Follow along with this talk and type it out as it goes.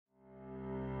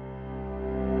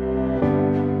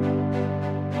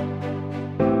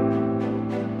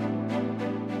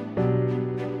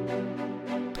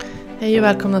Hej och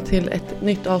välkomna till ett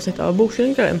nytt avsnitt av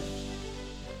Bokskrynklaren.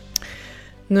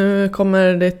 Nu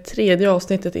kommer det tredje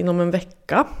avsnittet inom en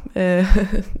vecka.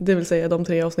 Det vill säga de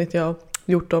 3 avsnitt jag har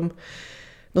gjort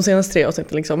de senaste 3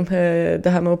 avsnitten. Liksom. Det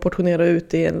här med att portionera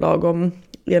ut i en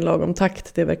lagom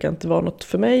takt, det verkar inte vara något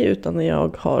för mig. Utan när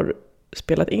jag har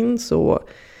spelat in så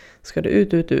ska det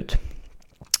ut.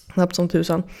 Snabbt som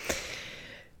tusan.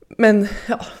 Men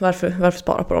ja, varför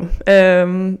spara på dem?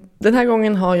 Den här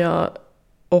gången har jag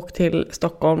åkt till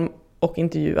Stockholm och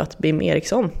intervjuat Bim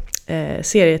Eriksson.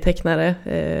 Serietecknare,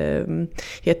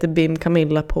 heter Bim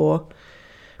Camilla på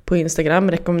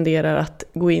Instagram. Rekommenderar att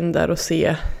gå in där och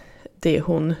se det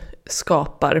hon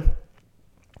skapar.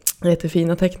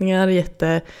 Jättefina teckningar,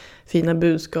 jättefina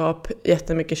budskap,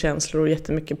 jättemycket känslor och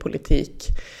jättemycket politik.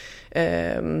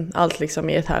 Allt liksom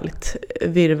i ett härligt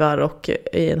virvar och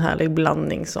i en härlig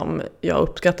blandning som jag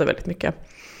uppskattar väldigt mycket.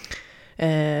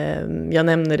 Jag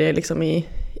nämner det liksom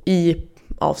i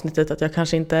avsnittet att jag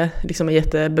kanske inte liksom är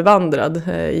jättebevandrad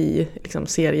i liksom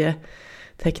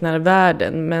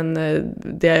serietecknarvärlden, men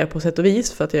det är jag på sätt och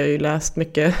vis för att jag har ju läst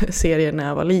mycket serier när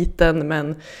jag var liten,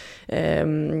 men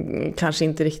kanske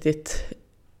inte riktigt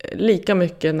lika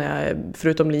mycket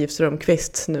förutom Liv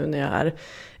Strömquist nu när jag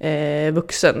är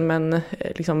vuxen. Men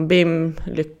liksom Bim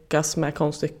lyckas med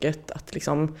konststycket att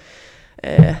liksom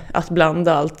att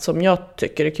blanda allt som jag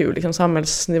tycker är kul, liksom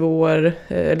samhällsnivåer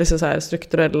eller så här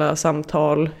strukturella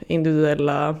samtal,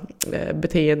 individuella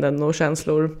beteenden och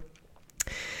känslor,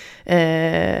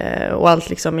 och allt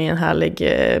liksom i en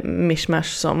härlig mishmash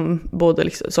som både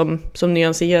liksom, som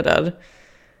nyanserar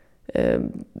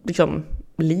liksom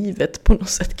livet på något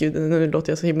sätt. Gud, nu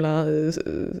låter jag så himla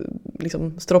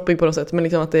liksom stroppig på något sätt, men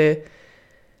liksom att det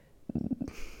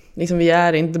liksom, vi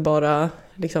är inte bara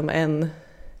liksom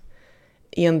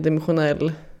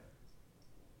endimensionell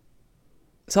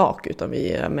sak, utan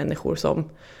vi är människor som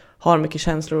har mycket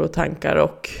känslor och tankar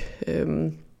och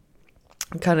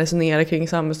kan resonera kring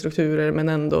samhällsstrukturer men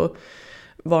ändå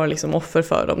vara liksom offer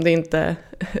för dem. Det är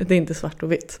inte svart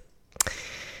och vitt.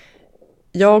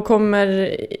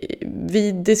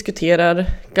 Vi diskuterar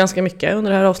ganska mycket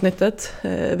under det här avsnittet,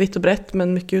 vitt och brett,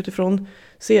 men mycket utifrån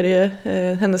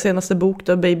hennes senaste bok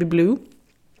då, Baby Blue.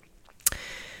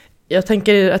 Jag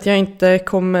tänker att jag inte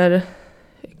kommer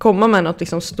komma med något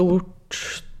liksom stor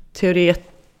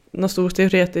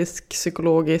teoretisk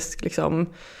psykologisk liksom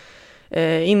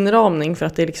inramning, för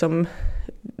att det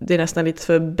är nästan lite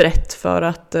för brett för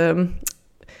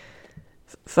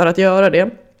att göra det.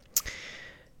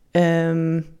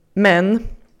 Men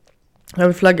jag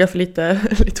vill flagga för lite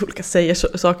olika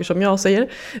saker som jag säger.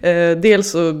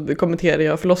 Dels så kommenterar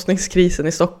jag förlossningskrisen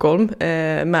i Stockholm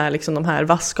med liksom de här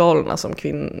vassskalorna som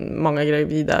många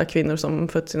gravida kvinnor som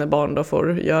fött sina barn då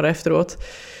får göra efteråt.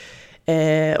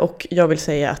 Och jag vill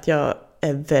säga att jag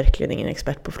är verkligen ingen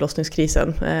expert på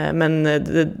förlossningskrisen. Men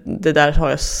det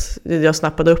där jag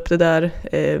snappade upp det där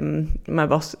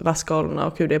med vassskalorna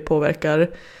och hur det påverkar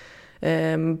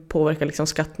liksom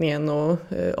skattningen och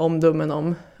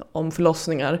omdömen om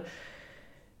förlossningar.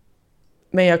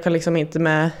 Men jag kan liksom inte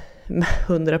med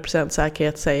 100%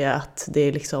 säkerhet säga att det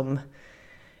är liksom,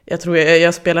 jag tror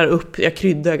jag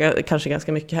kryddar kanske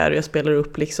ganska mycket här och jag spelar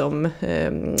upp liksom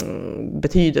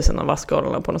betydelsen av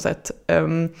vassskalorna på något sätt.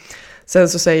 Sen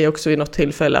så säger jag också vid något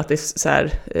tillfälle att det så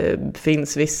här,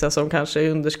 finns vissa som kanske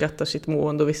underskattar sitt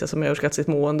mående och vissa som överskattar sitt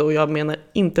mående, och jag menar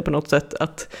inte på något sätt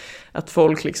att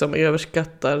folk liksom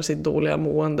överskattar sitt dåliga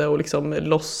mående och liksom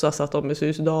låtsas att de är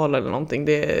suicidala eller någonting.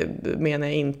 Det menar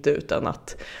jag inte, utan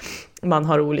att man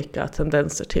har olika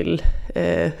tendenser till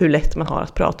hur lätt man har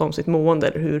att prata om sitt mående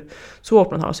eller hur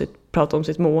svårt man har att prata om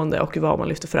sitt mående och vad man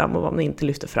lyfter fram och vad man inte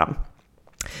lyfter fram.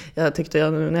 Jag tyckte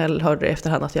när jag hörde det i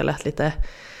efterhand att jag lät lite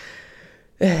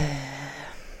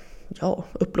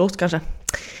uppblåst kanske.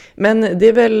 Men det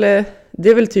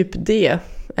är väl typ det.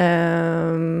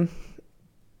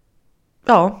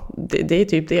 Det är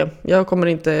typ det. Jag kommer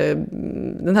inte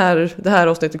det här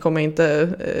avsnittet kommer jag inte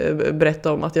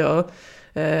berätta om att jag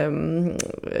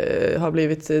har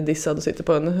blivit dissad och sitter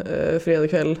på en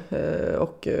fredagkväll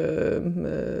och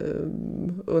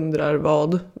undrar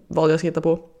vad jag ska hitta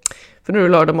på. För nu är det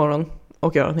lördag morgon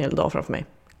och jag har en hel dag framför mig.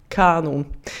 Kanon.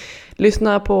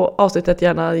 Lyssna på avsnittet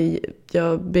gärna.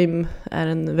 Bim är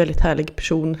en väldigt härlig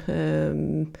person.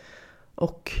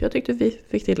 Och jag tyckte vi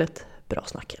fick till ett bra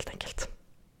snack helt enkelt.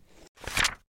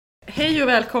 Hej och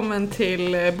välkommen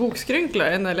till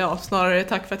Bokskrynklaren. Eller snarare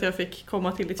tack för att jag fick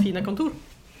komma till ditt fina kontor.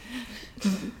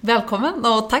 Välkommen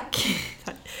och tack.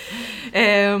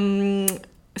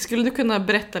 Skulle du kunna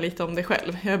berätta lite om dig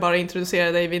själv? Jag har bara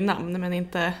introducerat dig vid namn men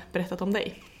inte berättat om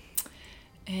dig.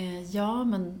 Ja,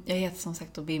 men jag heter som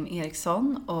sagt Bim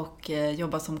Eriksson och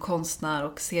jobbar som konstnär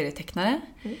och serietecknare.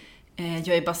 Jag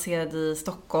är baserad i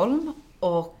Stockholm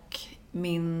och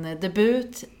min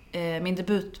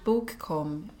debutbok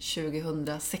kom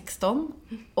 2016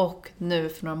 och nu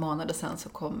för några månader sedan så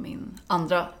kom min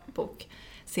andra bok,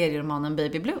 serieromanen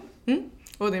Baby Blue.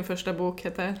 Och din första bok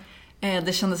heter?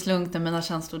 Det kändes lugnt när mina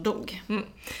känslor dog.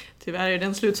 Tyvärr är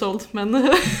den slutsåld, men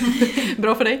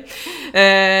bra för dig.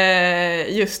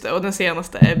 Just det, och den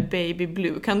senaste är Baby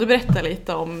Blue. Kan du berätta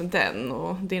lite om den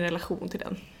och din relation till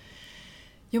den?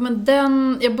 Jo, men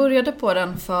jag började på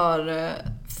den för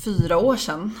 4 år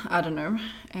sedan är det nu.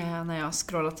 När jag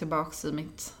scrollar tillbaka i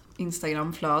mitt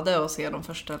Instagramflöde och ser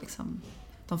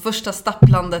de första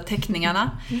stapplande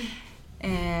teckningarna.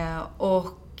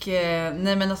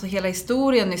 Nej, men alltså hela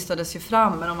historien nystades ju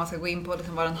fram, men om man ska gå in på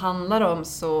liksom vad den handlar om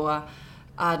så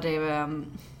är det,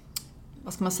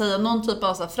 vad ska man säga, någon typ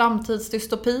av så här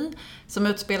framtidsdystopi som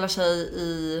utspelar sig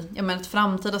i ett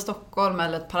framtida Stockholm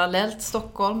eller ett parallellt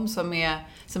Stockholm som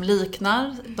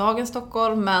liknar dagens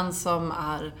Stockholm men som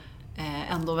är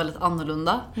ändå väldigt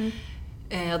annorlunda.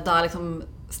 Där liksom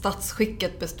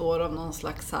stadsskicket består av någon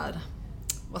slags så här,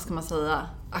 vad ska man säga,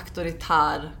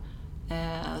 auktoritär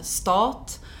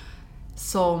stat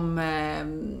som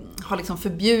har liksom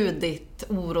förbjudit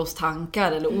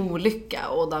orostankar eller olycka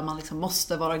och där man liksom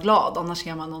måste vara glad, annars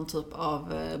är man någon typ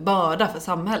av börda för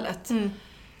samhället.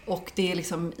 Och det är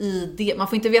liksom i det, man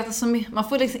får inte veta så mycket, man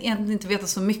får liksom egentligen inte veta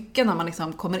så mycket när man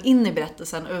liksom kommer in i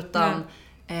berättelsen, utan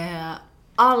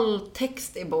all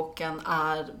text i boken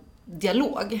är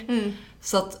dialog.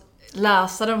 Så att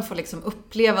läsaren får liksom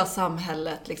uppleva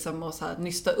samhället liksom och så här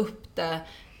nysta upp det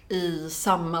i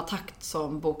samma takt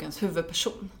som bokens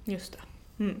huvudperson. Just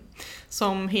det.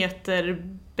 Som heter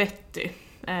Betty.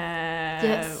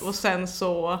 Yes. Och sen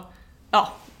så,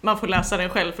 man får läsa den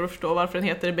själv för att förstå varför den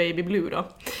heter Baby Blue då.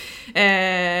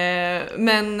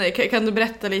 Men kan du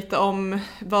berätta lite om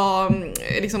vad,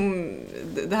 liksom,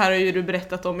 det här har ju du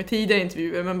berättat om i tidigare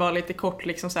intervjuer, men bara lite kort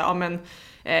liksom så här,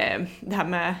 det här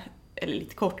med, eller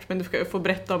lite kort, men du ska få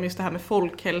berätta om just det här med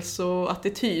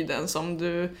folkhälsoattityden som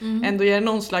du ändå ger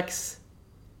någon slags,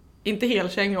 inte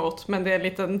helkänga åt, men det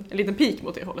är en liten pik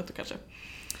mot det hållet då, kanske.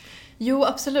 Jo,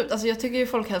 absolut. Alltså jag tycker ju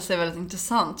folkhälsa är väldigt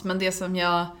intressant, men det som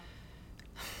jag,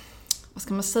 vad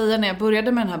ska man säga, när jag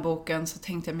började med den här boken så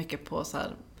tänkte jag mycket på så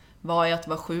här, vad är att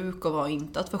vara sjuk och vad är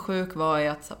inte att vara sjuk, vad är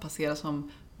att så här, passera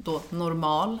som då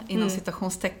normal inom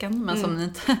citationstecken, men som ni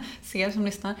inte ser som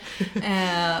lyssnar.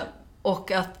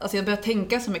 Och att alltså jag började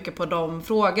tänka så mycket på de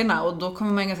frågorna, och då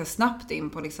kommer man ganska snabbt in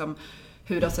på liksom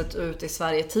hur det har sett ut i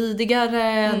Sverige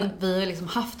tidigare. Vi har liksom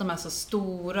haft de här så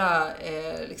stora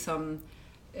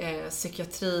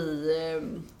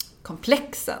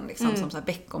psykiatrikomplexen liksom, som så här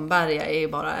Beckomberga är ju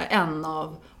bara en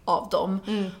av dem.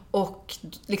 Och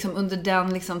liksom under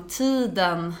den liksom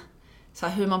tiden så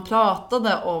här, hur man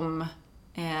pratade om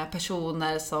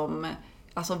personer som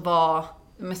alltså var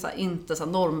med så här, inte så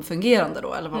här normfungerande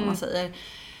då, eller vad man säger.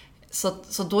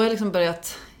 Så då har jag liksom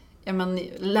börjat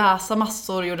läsa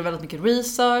massor, gjorde väldigt mycket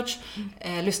research,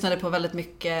 lyssnade på väldigt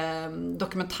mycket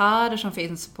dokumentärer som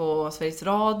finns på Sveriges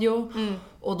Radio,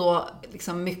 och då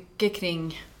liksom mycket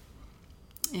kring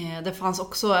det fanns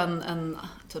också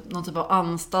någon typ av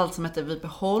anstalt som heter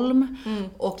Vipeholm,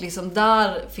 och liksom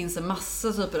där finns en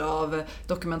massa typer av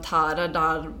dokumentärer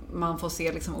där man får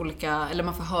se liksom olika, eller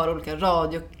man får höra olika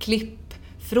radioklipp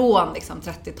från liksom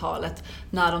 30-talet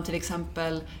när de till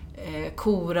exempel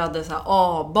korade så här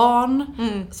A-barn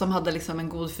som hade liksom en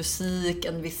god fysik,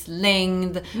 en viss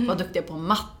längd, var duktiga på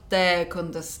matte,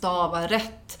 kunde stava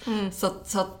rätt. Så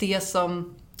att det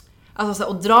som, alltså så här,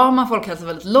 och drar man folkhälsa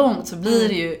väldigt långt så blir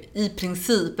det ju i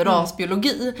princip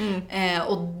rasbiologi.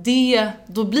 Och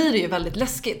då blir det ju väldigt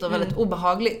läskigt och väldigt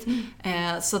obehagligt.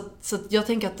 Så att jag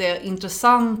tänker att det är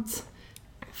intressant,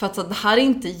 för att så det här är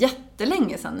inte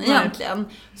jättelänge sedan egentligen.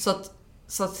 Så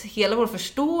att hela vår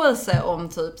förståelse om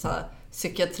typ så här,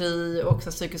 psykiatri och så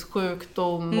här, psykisk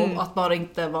sjukdom och att bara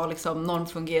inte vara liksom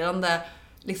normfungerande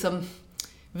liksom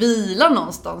vilar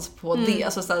någonstans på det.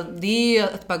 Alltså, så här, det är ju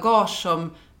ett bagage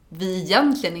som vi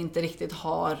egentligen inte riktigt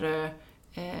har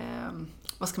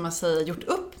vad ska man säga, gjort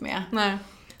upp med. Nej.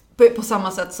 På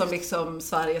samma sätt som liksom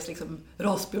Sveriges liksom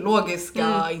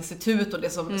rasbiologiska institut och det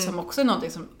som också är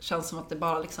någonting som känns som att det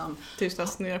bara liksom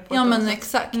tystas ner på. Ja, men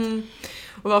exakt.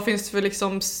 Och vad finns det för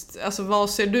liksom, alltså vad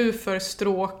ser du för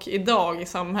stråk idag i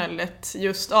samhället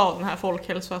just av den här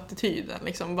folkhälsoattityden?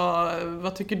 Liksom,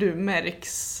 vad tycker du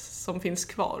märks som finns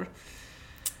kvar?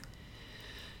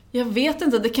 Jag vet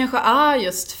inte, det kanske är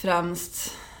just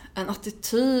främst en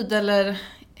attityd, eller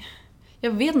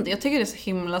Jag vet inte, jag tycker det är så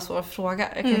himla svår fråga.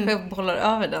 Jag kanske bollar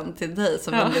över den till dig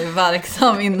som är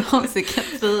verksam inom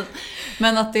psykiatrin.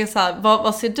 Men att det är så här,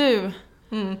 vad ser du?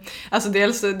 Alltså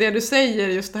dels det du säger,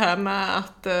 just det här med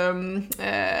att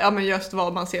men just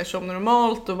vad man ser som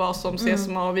normalt och vad som ses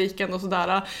som avvikande och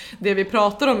sådär. Det vi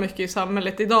pratar om mycket i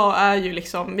samhället idag är ju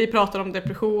liksom, vi pratar om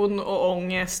depression och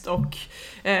ångest och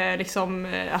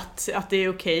liksom att det är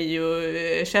okej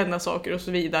att känna saker och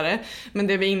så vidare. Men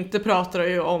det vi inte pratar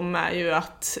ju om är ju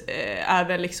att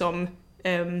även liksom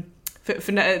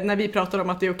för när vi pratar om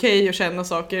att det är okej att känna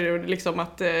saker och liksom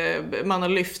att man har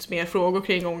lyft mer frågor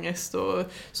kring ångest och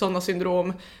sådana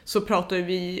syndrom, så pratar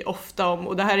vi ofta om,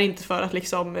 och det här är inte för att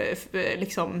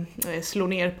liksom slå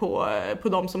ner på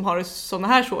de som har sådana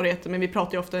här svårigheter, men vi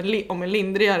pratar ju ofta om en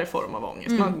lindrigare form av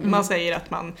ångest. Man säger att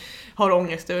man har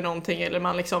ångest över någonting eller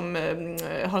man liksom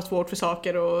har svårt för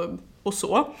saker och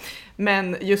så.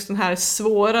 Men just den här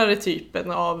svårare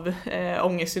typen av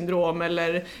ångestsyndrom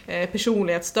eller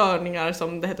personlighetsstörningar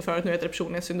som det hette förut, nu heter det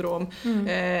personlighetssyndrom,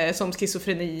 som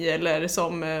schizofreni eller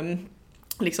som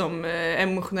liksom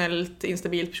emotionellt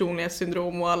instabilt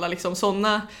personlighetssyndrom och alla liksom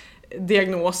sådana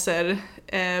diagnoser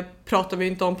pratar vi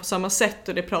inte om på samma sätt,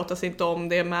 och det pratas inte om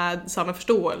det med samma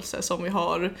förståelse som vi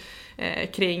har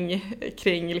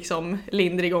kring liksom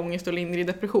lindrig ångest och lindrig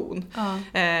depression.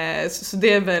 Så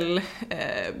det är väl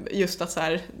just att så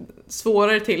här,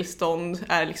 svårare tillstånd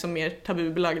är liksom mer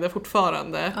tabubelagda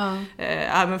fortfarande.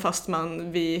 Även fast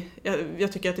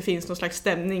jag tycker att det finns någon slags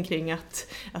stämning kring att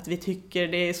vi tycker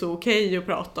det är så okej att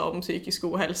prata om psykisk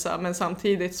ohälsa, men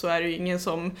samtidigt så är det ju ingen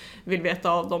som vill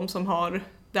veta av dem som har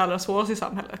det allra svåraste i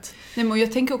samhället. Nej, men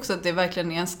jag tänker också att det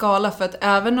verkligen är en skala, för att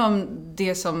även om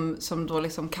det som då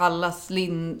liksom kallas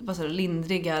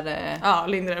lindrigare... Ja,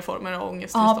 lindrigare former av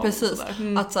ångest. Ja, precis.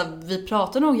 Att så här, vi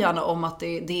pratar nog gärna om att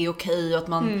det är okej och att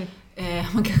man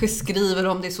kanske skriver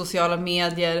om det i sociala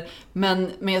medier,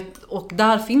 och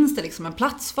där finns det liksom en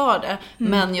plats för det.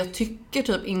 Men jag tycker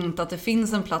typ inte att det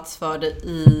finns en plats för det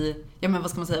i,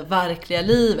 verkliga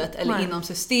livet eller inom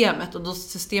systemet. Och då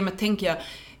systemet tänker jag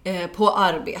på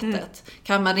arbetet.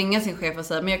 Kan man ringa sin chef och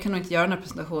säga, men jag kan nog inte göra den här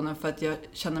presentationen för att jag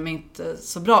känner mig inte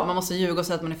så bra. Man måste ljuga och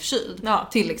säga att man är förkyld,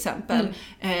 till exempel.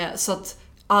 Så att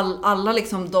alla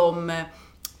liksom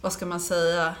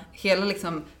hela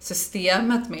liksom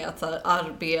systemet med att så här,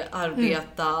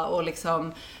 arbeta och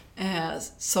liksom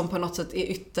som på något sätt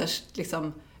är ytterst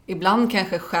liksom, ibland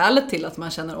kanske skälet till att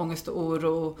man känner ångest och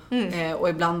oro och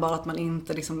ibland bara att man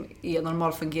inte liksom är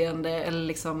normalfungerande eller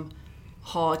liksom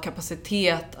har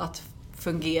kapacitet att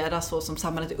fungera så som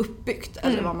samhället är uppbyggt,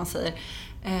 eller vad man säger.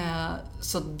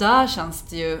 Så där känns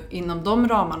det ju, inom de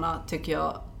ramarna tycker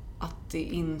jag att det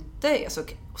inte är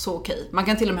så okej. Man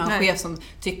kan till och med ha en chef som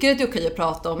tycker att det är okej att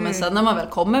prata om, men sen när man väl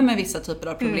kommer med vissa typer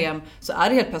av problem så är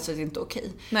det helt plötsligt inte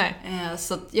okej.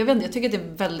 Så jag vet inte, jag tycker att det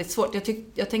är väldigt svårt.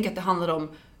 Jag tänker att det handlar om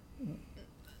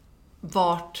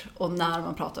vart och när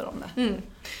man pratar om det.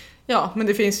 Ja, men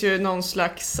det finns ju någon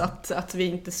slags att vi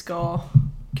inte ska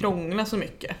krångla så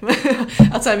mycket.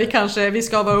 Att så här, vi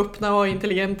ska vara öppna och ha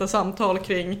intelligenta samtal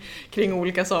kring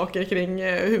olika saker, kring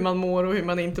hur man mår och hur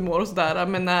man inte mår och sådär.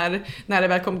 Men när det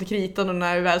väl kommer till kritan och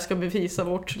när vi väl ska bevisa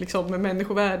vårt liksom,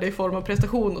 människovärde i form av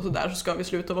prestation och sådär, så ska vi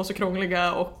sluta vara så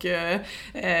krångliga och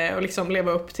liksom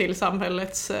leva upp till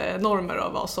samhällets normer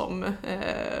av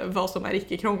vad som är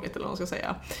icke-krångligt, eller vad man ska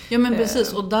säga. Ja, men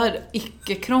precis. Och där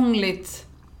icke-krångligt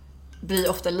blir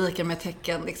ofta lika med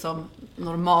tecken liksom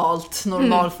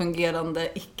normalfungerande,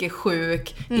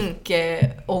 icke-sjuk,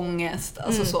 icke-ångest,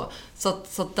 alltså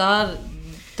så där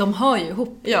de hör ju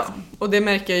ihop liksom. Ja, och det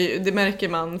märker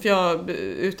man, för jag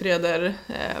utreder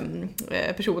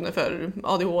personer för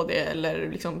ADHD eller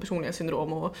liksom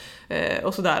personlighetssyndrom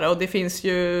och sådär, och det finns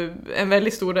ju en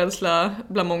väldigt stor rädsla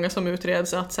bland många som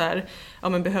utreds att så här, ja,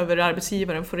 men behöver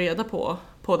arbetsgivaren få reda på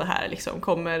det här liksom,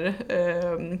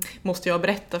 måste jag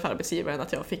berätta för arbetsgivaren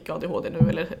att jag fick ADHD nu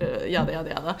eller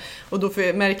jada. Och då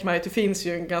märker man att det finns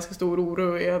ju en ganska stor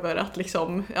oro över att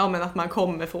liksom, ja, men att man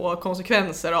kommer få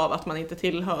konsekvenser av att man inte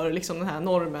tillhör liksom den här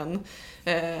normen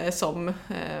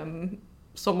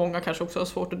som många kanske också har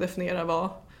svårt att definiera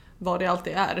vad det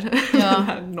alltid är, den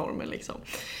här normen liksom.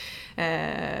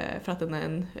 För att den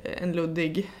är en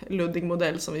luddig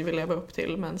modell som vi vill leva upp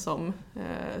till, men som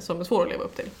är svår att leva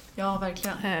upp till. Ja,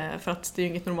 verkligen. För att det är ju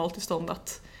inget normalt tillstånd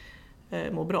att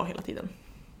må bra hela tiden.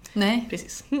 Nej.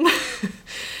 Precis.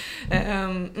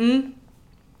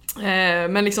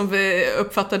 Men liksom,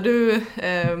 uppfattar du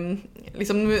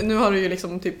liksom, nu har du ju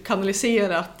liksom typ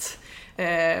kanaliserat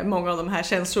många av de här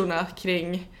känslorna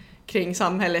kring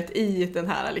samhället i den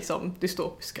här liksom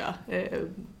dystopiska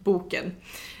boken.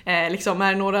 liksom,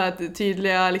 är det några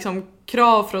tydliga liksom,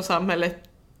 krav från samhället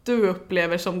du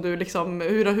upplever som du liksom,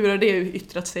 hur har det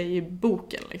yttrat sig i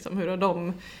boken? Liksom? Hur har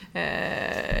de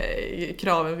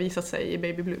kraven visat sig i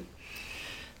Baby Blue?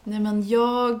 Nej, men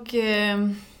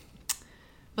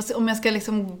om jag ska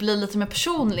liksom bli lite mer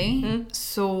personlig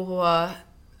så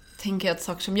tänker jag att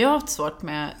saker som jag har haft svårt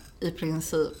med i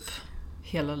princip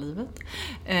hela livet.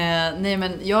 Nej,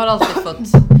 men jag har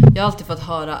alltid fått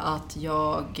höra att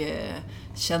jag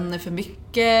känner för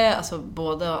mycket. Alltså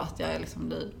både att jag liksom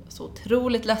blir så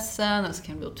otroligt ledsen eller så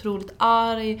kan jag bli otroligt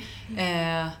arg.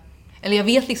 Eller jag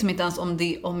vet liksom inte ens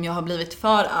om jag har blivit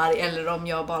för arg eller om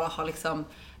jag bara har liksom,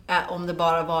 om det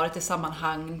bara varit i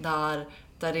sammanhang där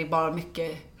det är bara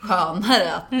mycket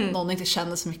skönare att någon inte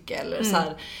känner så mycket eller så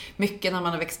här, mycket när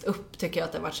man har växt upp tycker jag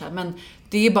att det har varit så här, men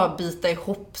det är bara att bita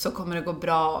ihop så kommer det gå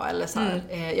bra eller så här.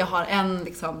 Jag har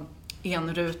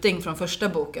en ruting från första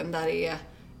boken där det är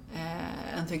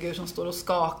en figur som står och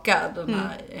skakar den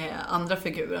här andra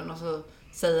figuren och så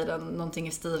säger den någonting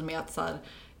i stil med att så här,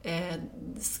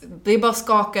 det är bara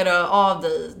skakare av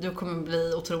dig, du kommer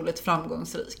bli otroligt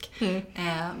framgångsrik.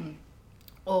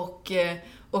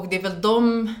 Och det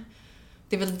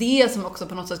är väl det som också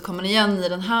på något sätt kommer igen i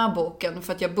den här boken.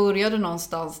 För att jag började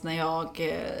någonstans när jag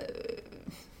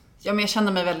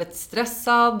kände mig väldigt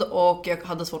stressad och jag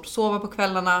hade svårt att sova på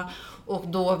kvällarna. Och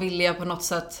då ville jag på något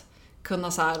sätt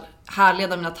kunna så här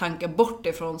härleda mina tankar bort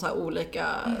ifrån så här olika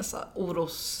så här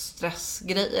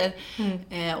oros-stressgrejer.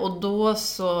 Och då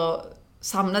så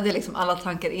samlade jag liksom alla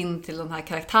tankar in till den här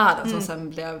karaktären som sen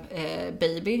blev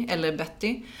Baby eller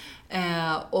Betty.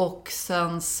 Och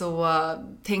sen så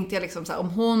tänkte jag liksom så här, om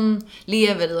hon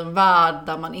lever i en värld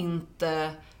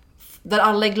där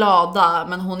alla är glada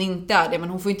men hon inte är det, men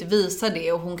hon får inte visa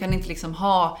det och hon kan inte liksom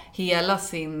ha hela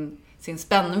sin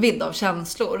spännvidd av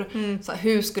känslor. Så här,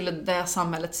 hur skulle det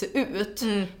samhället se ut?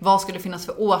 Vad skulle finnas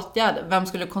för åtgärder? Vem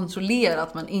skulle kontrollera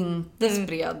att man inte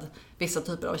spred vissa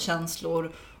typer av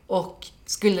känslor? Och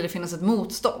skulle det finnas ett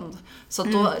motstånd? Så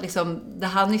då liksom, det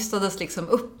här nystades liksom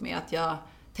upp med att jag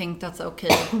tänkte att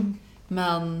okej,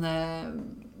 men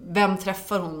vem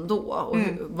träffar hon då? Och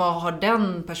vad har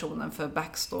den personen för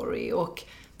backstory? Och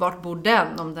vart bor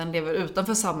den om den lever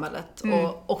utanför samhället?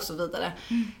 Och så vidare.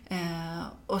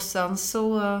 Och sen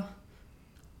så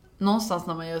någonstans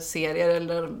när man gör serier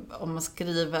eller om man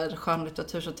skriver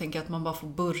skönlitteratur så tänker jag att man bara får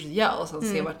börja och sen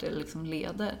se vart det liksom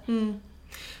leder.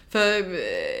 För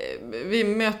vi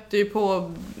möter ju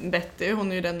på Betty,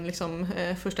 hon är ju den liksom,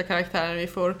 första karaktären vi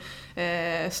får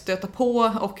stöta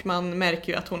på och man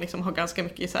märker ju att hon liksom har ganska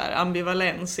mycket så här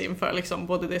ambivalens inför liksom,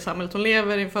 både det samhället hon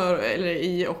lever inför, eller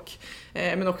i och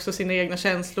men också sina egna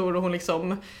känslor och hon,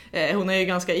 liksom, hon är ju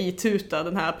ganska itutad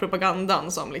den här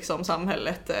propagandan som liksom,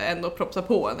 samhället ändå propsar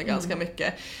på henne ganska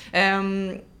mycket.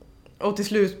 Och till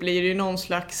slut blir det ju någon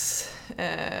slags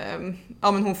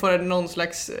men hon får någon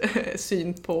slags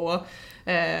syn på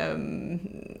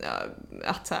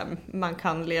att så här, man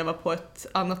kan leva på ett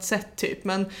annat sätt typ.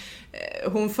 Men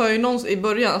hon för ju i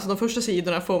början, alltså de första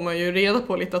sidorna får man ju reda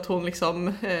på lite att hon liksom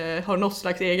har något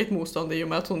slags eget motstånd i och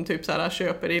med att hon typ så här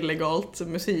köper illegalt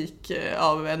musik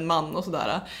av en man och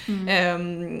sådär.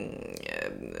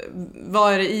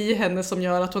 Vad är det i henne som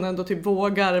gör att hon ändå typ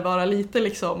vågar vara lite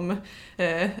liksom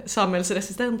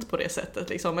samhällsresistent på det sättet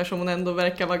liksom, eftersom hon ändå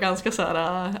verkar vara ganska så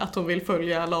här att hon vill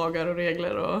följa lagar och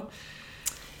regler och...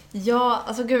 Ja,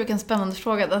 alltså gud vilken spännande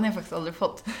fråga, den har jag faktiskt aldrig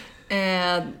fått.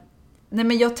 Nej,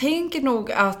 men jag tänker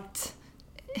nog att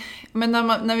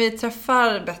när vi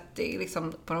träffar Betty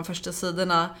liksom, på de första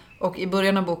sidorna och i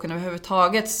början av boken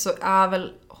överhuvudtaget så är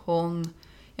väl hon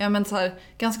så här,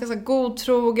 ganska så här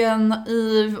godtrogen,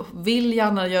 naiv, vill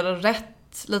gärna göra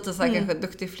rätt, lite så här, kanske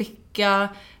duktig flicka,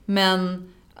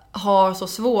 men har så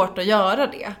svårt att göra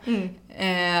det.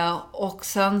 Och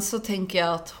sen så tänker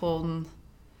jag att hon...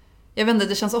 Jag vet inte,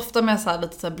 det känns ofta med så här,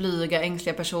 lite så här blyga,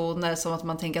 ängsliga personer som att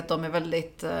man tänker att de är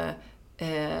väldigt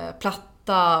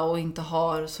platta och inte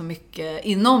har så mycket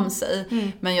inom sig.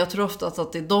 Men jag tror ofta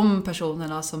att det är de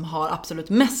personerna som har absolut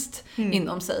mest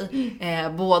inom sig.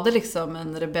 Både liksom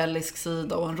en rebellisk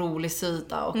sida och en rolig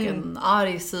sida och en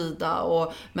arg sida.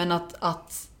 Men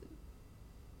att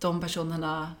de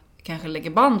personerna kanske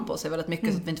lägger band på sig väldigt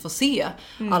mycket så att vi inte får se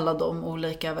alla de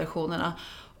olika versionerna.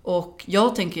 Och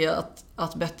jag tänker ju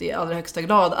att Betty i allra högsta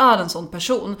grad är en sån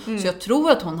person. Så jag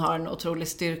tror att hon har en otrolig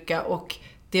styrka. Och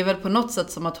det är väl på något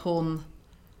sätt som att hon...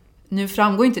 Nu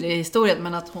framgår inte det i historien,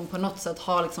 men att hon på något sätt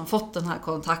har liksom fått den här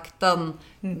kontakten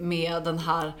med den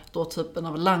här då typen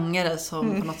av langare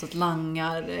som på något sätt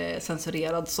langar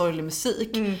censurerad sorglig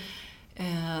musik.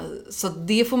 Så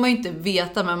det får man ju inte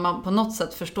veta, men man på något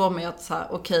sätt förstår man ju att så här,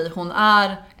 okej, hon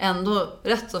är ändå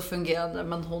rätt så fungerande,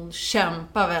 men hon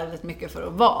kämpar väldigt mycket för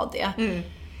att vara det.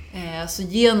 Så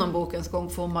genom bokens gång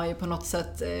får man ju på något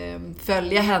sätt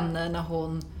följa henne när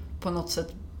hon på något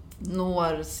sätt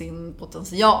når sin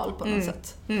potential på något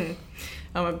sätt.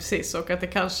 Ja, men precis, och att det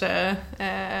kanske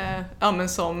ja, men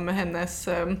som hennes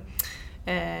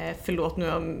förlåt,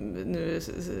 nu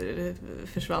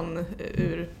försvann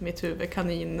ur mitt huvud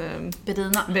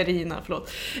Berina, förlåt.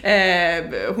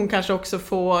 Hon kanske också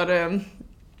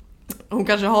hon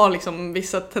kanske har liksom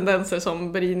vissa tendenser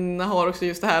som Berina har också,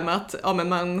 just det här med att ja,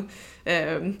 men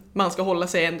man ska hålla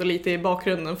sig ändå lite i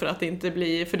bakgrunden för att det inte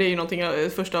blir, för det är ju någonting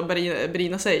första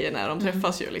Berina säger när de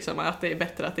träffas ju liksom, att det är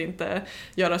bättre att inte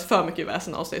göra för mycket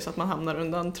väsen av sig så att man hamnar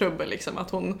undan trubbel liksom,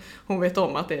 att hon vet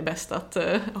om att det är bäst att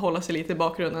hålla sig lite i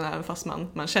bakgrunden även fast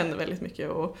man känner väldigt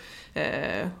mycket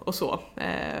och så.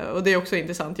 Och det är också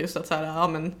intressant just att så här, ja,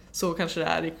 men så kanske det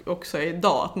är också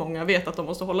idag, att många vet att de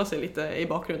måste hålla sig lite i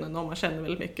bakgrunden om man känner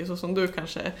väldigt mycket, så som du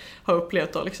kanske har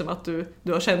upplevt då, liksom, att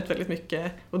du har känt väldigt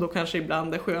mycket, och då kanske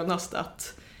ibland är skönast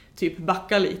att typ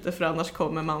backa lite, för annars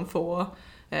kommer man få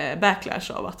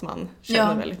backlash av att man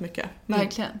känner väldigt mycket.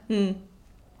 Verkligen.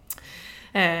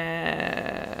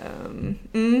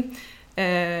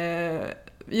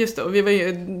 Just det, och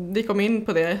vi kom in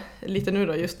på det lite nu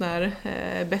då, just när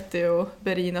Betty och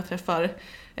Berina träffar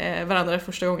varandra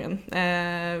första gången.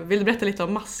 Vill du berätta lite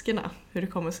om maskerna? Hur det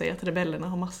kommer sig att rebellerna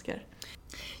har masker?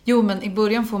 Jo, men i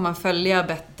början får man följa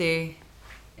Betty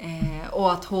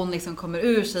och att hon liksom kommer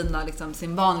ur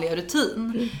sin vanliga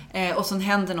rutin. Och sen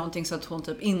händer någonting så att hon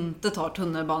typ inte tar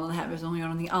tunnelbanan hem, utan hon gör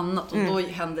någonting annat. Och då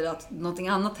händer det att någonting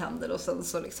annat händer. Och sen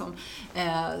så liksom,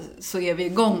 så är vi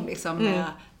igång liksom med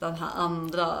den här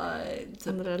andra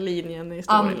linjen i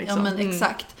historien. Liksom. Ja, men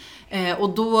exakt. Och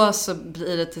då så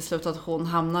blir det till slut att hon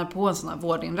hamnar på en sån här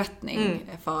vårdinrättning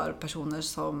för personer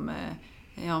som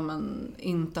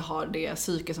inte har det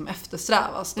psyke som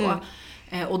eftersträvas då.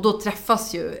 Och då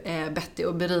träffas ju Betty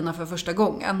och Berina för första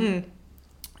gången.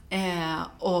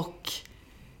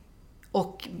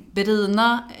 Och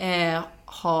Berina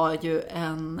har ju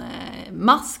en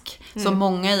mask som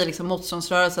många i liksom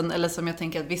motståndsrörelsen, eller som jag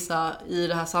tänker att vissa i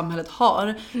det här samhället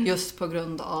har, just på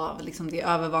grund av liksom det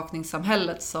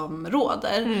övervakningssamhället som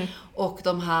råder. Och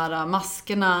de här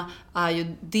maskerna är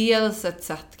ju dels ett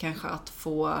sätt kanske att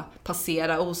få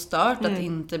passera ostört, att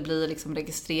inte bli liksom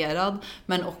registrerad,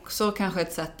 men också kanske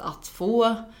ett sätt att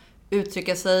få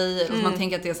uttrycka sig. Alltså man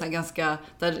tänker att det är så här ganska,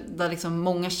 där liksom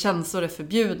många känslor är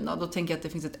förbjudna, då tänker jag att det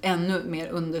finns ett ännu mer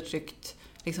undertryckt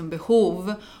liksom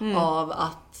behov av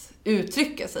att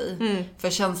uttrycka sig. För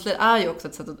känslor är ju också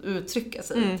ett sätt att uttrycka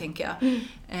sig, tänker jag.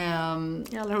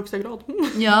 I allra högsta grad.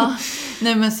 Ja,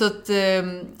 nej men så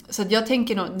att jag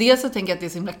tänker nog, dels så tänker jag att det är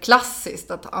så himla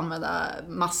klassiskt att använda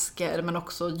masker, men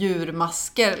också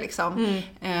djurmasker liksom.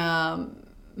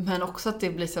 Men också att det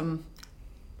blir som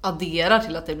adderar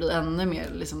till att det blir ännu mer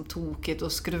liksom tokigt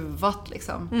och skruvat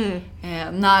liksom.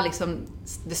 När liksom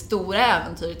det stora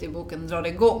äventyret i boken drar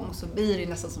igång, så blir det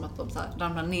nästan som att de så här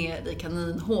ramlar ner i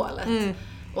kaninhålet.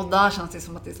 Och där känns det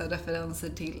som att det är så här referenser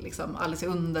till liksom Alice i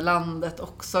Underlandet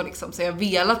också liksom. Så jag har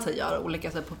velat göra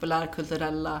olika så här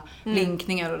populärkulturella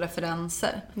linkningar och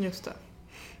referenser. Just det.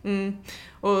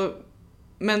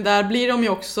 Men där blir de ju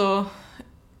också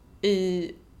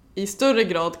i större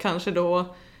grad kanske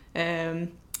då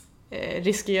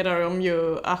riskerar de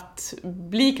ju att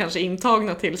bli kanske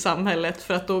intagna till samhället,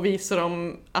 för att då visar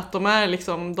de att de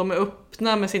är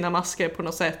öppna med sina masker på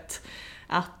något sätt,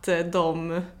 att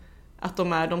de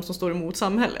är de som står emot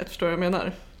samhället, förstår du vad jag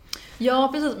menar? Ja,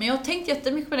 precis, men jag har tänkt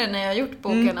jättemycket på det när jag har gjort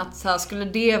boken, att så här, skulle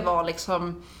det vara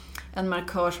liksom en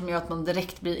markör som gör att man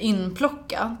direkt blir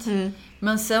inplockad.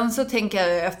 Men sen så tänker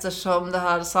jag, eftersom det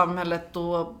här samhället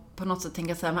då på något sätt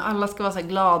tänker så här, men alla ska vara så här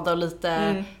glada och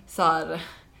lite så här,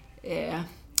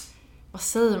 vad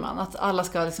säger man? Att alla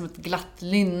ska ha liksom ett glatt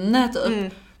lynne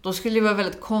typ. Då skulle det vara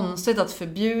väldigt konstigt att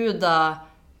förbjuda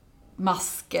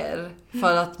masker,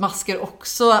 för att masker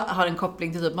också har en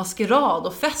koppling till typ maskerad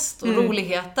och fest och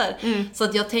roligheter. Så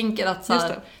att jag tänker att så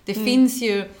här, det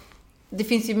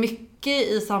finns ju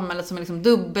mycket i samhället som är liksom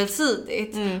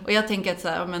dubbelsidigt. Och jag tänker att så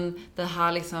här, men det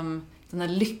här liksom, det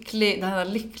här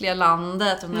lyckliga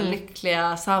landet och det här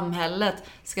lyckliga samhället,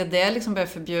 ska det liksom börja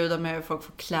förbjuda med hur folk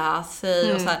får klä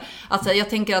sig och så här. Alltså jag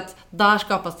tänker att där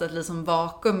skapas det ett liksom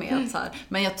vakuum med så här.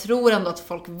 Men jag tror ändå att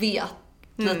folk vet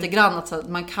lite grann att så här,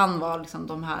 man kan vara liksom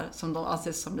de här som de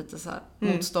anses som lite så här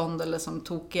motstånd eller som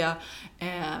tokiga,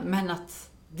 men att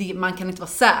man kan inte vara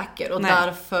säker, och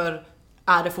därför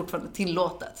är det fortfarande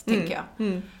tillåtet, tänker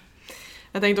jag.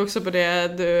 Jag tänkte också på det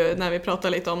när vi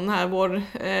pratade lite om den här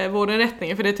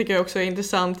vårdinrättningen, för det tycker jag också är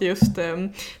intressant just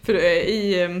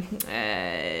för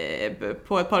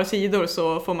på ett par sidor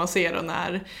så får man se då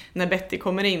när Betty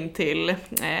kommer in till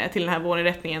den här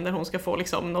vårdinrättningen där hon ska få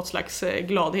liksom något slags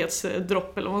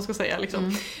gladhetsdropp eller vad man ska säga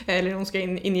liksom. Eller hon ska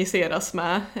injiceras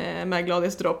med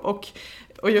gladhetsdropp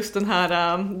och just den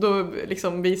här, då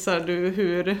liksom visar du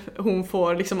hur hon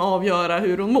får liksom avgöra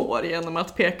hur hon mår genom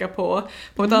att peka på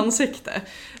ett ansikte.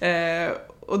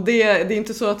 Och det är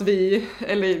inte så att vi,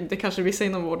 eller det kanske vissa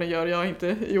inom vården gör, jag har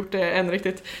inte gjort det än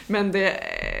riktigt, men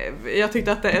jag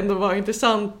tyckte att det ändå var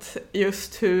intressant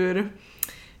just hur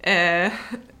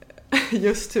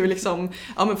liksom,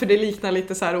 ja men för det liknar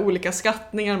lite så här olika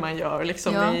skattningar man gör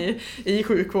liksom i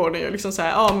sjukvården, liksom så här,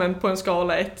 ja men på en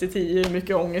skala 1-10 hur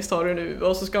mycket ångest har du nu,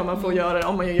 och så ska man få göra,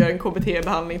 om man gör en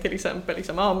KBT-behandling till exempel,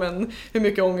 liksom, ja men hur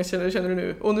mycket ångest känner du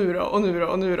nu, och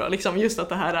nu då, liksom just att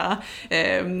det här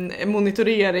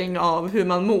monitorering av hur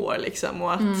man mår liksom,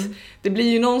 och att det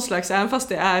blir ju någon slags, även fast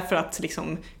det är för att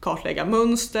liksom kartlägga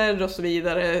mönster och så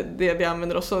vidare, det vi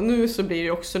använder oss av nu, så blir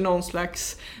det också någon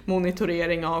slags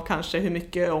monitorering av kanske hur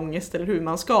mycket ångest eller hur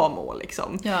man ska må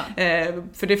liksom.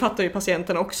 För det fattar ju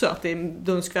patienten också, att det är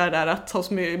önskvärt är att ha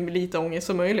så lite ångest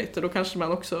som möjligt, och då kanske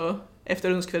man också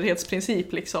efter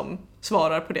önskvärdhetsprincip liksom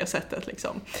svarar på det sättet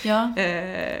liksom.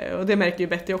 Och det märker ju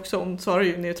Betty också, hon svarar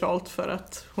ju neutralt för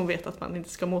att hon vet att man inte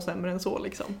ska må sämre än så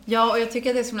liksom. Ja, och jag tycker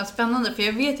att det är så himla spännande, för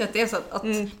jag vet ju att det är så att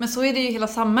men så är det ju i hela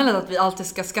samhället, att vi alltid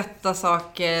ska skatta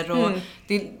saker, och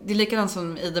det är likadant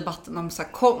som i debatten om så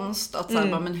här konst, att så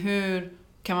här, men hur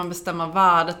kan man bestämma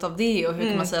värdet av det, och hur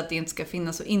kan man säga att det inte ska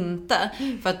finnas och inte,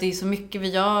 för att det är så mycket vi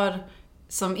gör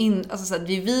som alltså så här,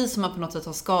 det är vi som på något sätt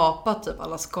har skapat typ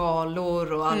alla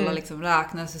skalor och alla liksom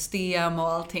räknarsystem och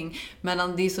allting,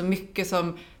 men det är så mycket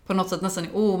som på något sätt nästan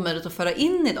är omöjligt att föra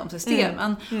in i de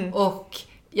systemen. Och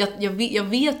jag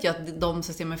vet ju att de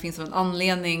systemen finns av en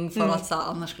anledning, för att så här,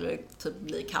 annars skulle det typ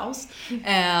bli kaos.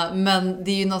 Men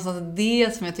det är ju någonstans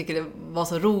det som jag tycker det var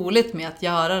så roligt med att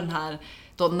göra den här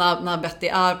då, när Betty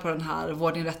är på den här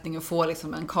vårdinrättningen och får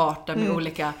liksom en karta med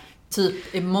olika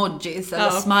typ emojis eller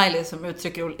smileys som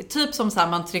uttrycker typ som så här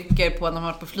man trycker på när man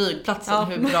är på flygplatsen,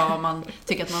 hur bra man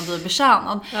tycker att man blir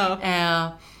betjänad.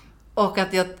 Och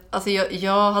att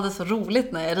jag hade så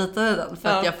roligt när jag ritade den, för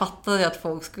att jag fattade att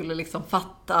folk skulle liksom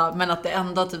fatta, men att det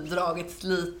ändå typ dragits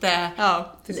lite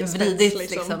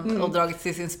vridits liksom, och dragits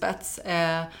till sin spets.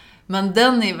 Men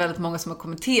den är väldigt många som har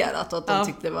kommenterat, och att de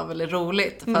tyckte det var väldigt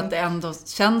roligt. För att det ändå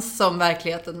känns som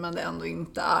verkligheten, men det ändå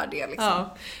inte är det liksom.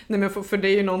 Nej, men för det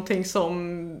är ju någonting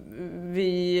som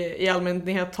vi i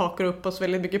allmänhet takar upp oss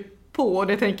väldigt mycket på. Och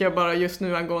det tänker jag bara just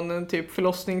nu angående typ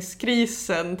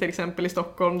förlossningskrisen till exempel i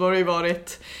Stockholm. Då har det ju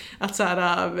varit att så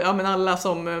här, ja men alla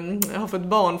som har fått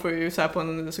barn får ju så här på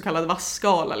en så kallad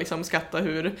vassskala liksom skatta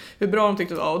hur bra de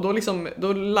tyckte det var. Och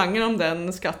då langar de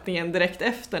den skattningen direkt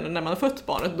efter när man har fött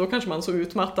barnet. Då kanske man så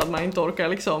utmattad man inte orkar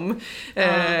liksom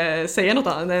säga något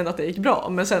annat än att det gick bra.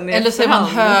 Men sen eller så är man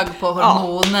hög på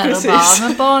hormoner och bara,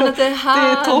 men barnet är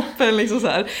här. Det är toppen liksom så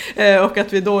här. Och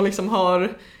att vi då liksom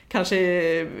har kanske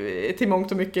till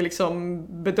mångt och mycket liksom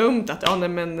bedömt att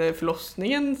men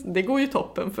förlossningen, det går ju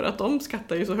toppen, för att de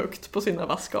skattar ju så högt på sina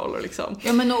vassskalor liksom.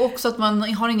 Ja, men också att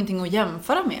man har ingenting att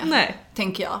jämföra med. Nej.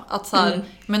 Tänker jag. Att så här,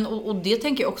 men, och det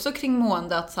tänker jag också kring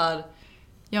mående, att så här,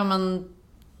 ja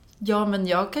men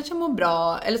jag kanske mår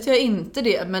bra, eller så gör jag inte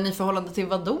det, men i förhållande till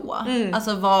vad då?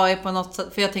 Alltså vad är på något sätt,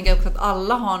 för jag tänker också att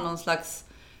alla har någon slags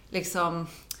liksom,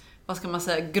 vad ska man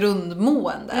säga,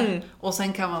 grundmående. Och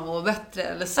sen kan man må bättre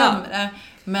eller sämre.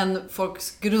 Men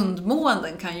folks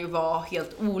grundmåenden kan ju vara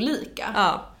helt olika.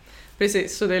 Ja,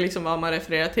 precis. Så det är liksom vad man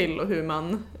refererar till och hur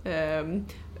man...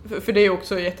 För det är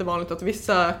också jättevanligt att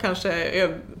vissa kanske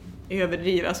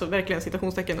överdriver, alltså verkligen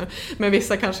citationstecken nu. Men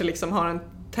vissa kanske liksom har en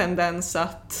tendens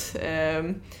att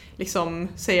liksom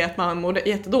säga att man mår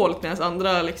jättedåligt, medan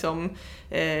andra liksom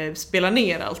spelar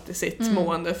ner allt i sitt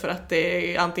mående, för att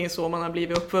det är antingen så man har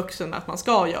blivit uppvuxen att man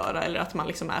ska göra, eller att man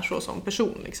liksom är så som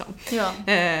person liksom.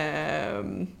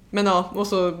 Men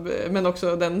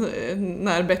också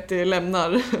när Betty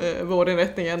lämnar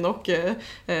vårdinrättningen och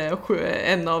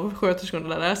en av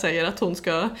sköterskorna där säger att hon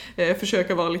ska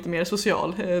försöka vara lite mer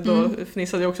social. Då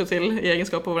fnissade jag också till i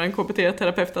egenskap av en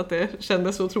KBT-terapeut att det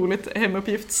kändes så otroligt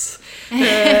hemuppgifts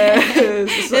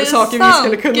saker vi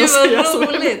skulle kunna säga.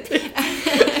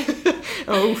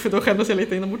 För då skämdes jag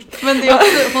lite inombords. Men det är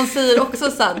också, hon säger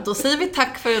också så här, då säger vi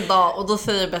tack för idag, och då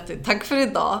säger Betty tack för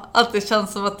idag. Att det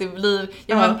känns som att det blir,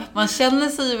 man känner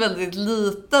sig ju väldigt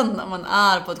liten när man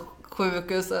är på ett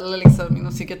sjukhus eller liksom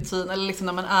inom psykiatrin eller liksom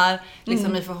när man är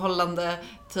liksom i förhållande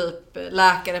typ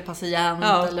läkare-patient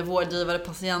eller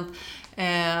vårdgivare-patient.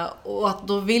 Och att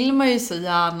då vill man ju så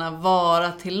gärna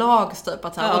vara till lags typ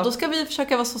att så här, och då ska vi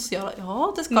försöka vara sociala.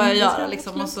 Ja, det ska jag göra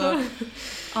liksom. Och så,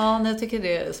 jag tycker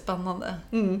det är spännande.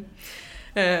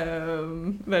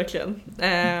 Verkligen.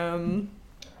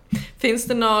 Finns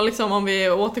det något, liksom, om vi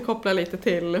återkopplar lite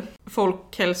till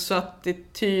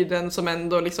folkhälsoattityden som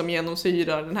ändå liksom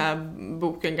genomsyrar den här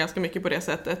boken ganska mycket på det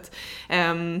sättet.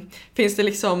 Finns det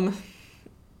liksom,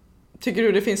 tycker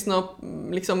du det finns något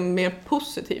liksom mer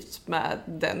positivt med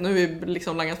den? Nu har vi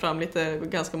liksom langat fram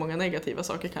ganska många negativa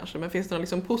saker kanske, men finns det något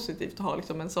liksom positivt att ha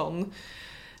liksom en sån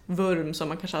vurm som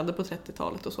man kanske hade på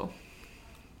 30-talet och så?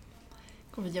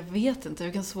 Jag vet inte,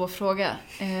 vilken svår fråga.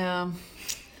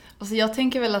 Alltså jag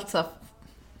tänker väl att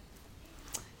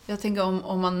jag tänker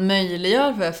om man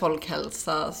möjliggör för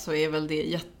folkhälsa så är väl det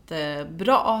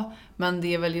jättebra. Men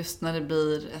det är väl just när det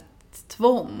blir ett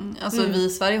tvång. Alltså vi i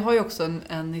Sverige har ju också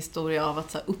en historia av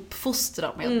att så här,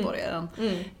 uppfostra medborgaren.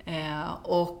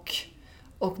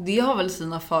 Och det har väl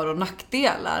sina för- och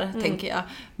nackdelar, tänker jag.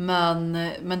 Men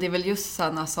det är väl just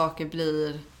så när saker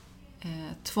blir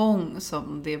tvång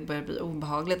som det börjar bli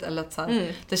obehagligt. Eller att, så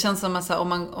här, det känns som att så här,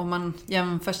 om man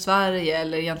jämför Sverige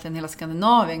eller egentligen hela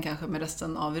Skandinavien kanske med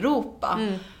resten av Europa,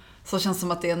 så känns det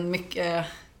som att det är en mycket...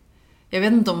 Jag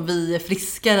vet inte om vi är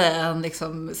friskare än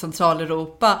liksom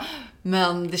Centraleuropa,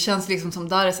 men det känns liksom som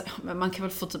där är så, men man kan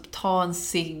väl få typ ta en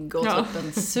cigg och typ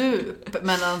en sup,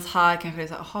 medan här kanske det är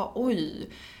så här, aha, oj,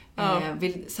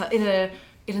 så här,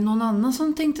 är det någon annan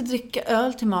som tänkte dricka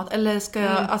öl till mat, eller ska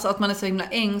jag, alltså att man är så himla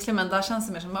ängslig, men där känns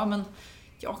det mer som, men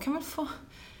jag kan väl få,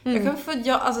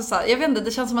 alltså så här, jag vet inte,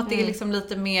 det känns som att det är liksom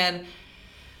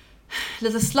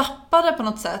lite slappare på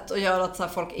något sätt och gör att så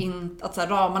här, att så här,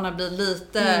 ramarna blir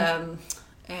lite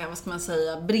vad ska man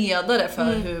säga, bredare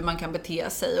för hur man kan bete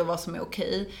sig och vad som är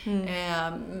okej.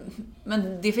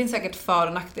 Men det finns säkert för-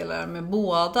 och nackdelar med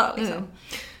båda liksom.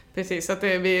 Precis, att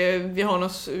vi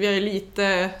har ju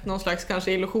lite någon slags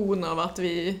kanske illusion av att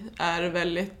vi är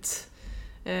väldigt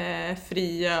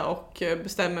fria och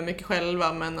bestämmer mycket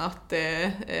själva, men att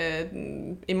det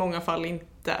i många fall inte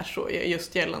är så,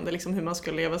 just gällande liksom hur man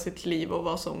ska leva sitt liv och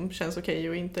vad som känns okej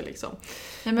och inte liksom.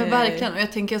 Ja, men verkligen, och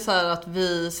jag tänker så här att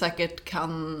vi säkert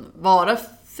kan vara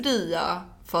fria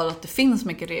för att det finns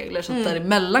mycket regler, så att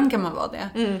däremellan kan man vara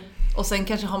det. Och sen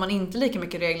kanske har man inte lika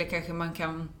mycket regler, kanske man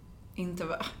kan inte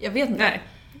vara, jag vet inte. Nej.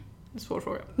 En svår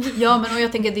fråga. Ja, men och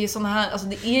jag tänker att det är såna här, alltså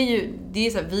det är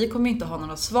så här, vi kommer inte ha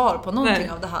några svar på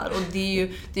någonting av det här, och det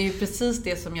är ju precis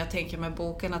det som jag tänker med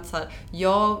boken, att så här,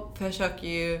 jag försöker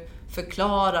ju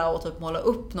förklara och typ måla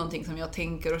upp någonting som jag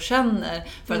tänker och känner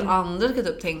för att andra ska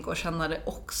typ tänka och känna det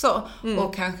också,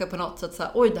 och kanske på något sätt så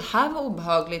här, oj, det här var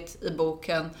obehagligt i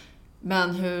boken,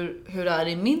 men hur är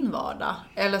det i min vardag?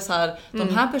 Eller så här, de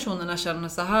här personerna känner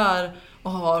så här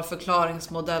och har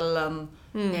förklaringsmodellen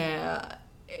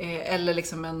eller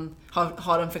liksom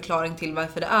har en förklaring till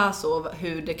varför det är så,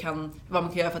 vad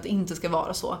man kan göra för att det inte ska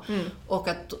vara så. Och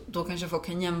att då kanske folk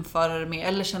kan jämföra det med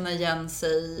eller känna igen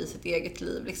sig i sitt eget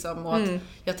liv liksom. Och att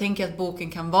jag tänker att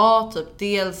boken kan vara typ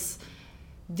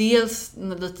dels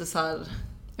lite så här,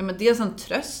 ja, men dels en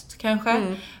tröst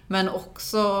kanske, men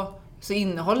också så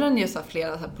innehåller den ju så här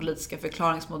flera så här politiska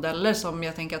förklaringsmodeller som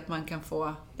jag tänker att man kan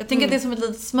få. Jag tänker att det är som ett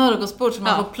litet smörgåsbord som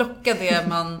man får plocka det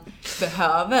man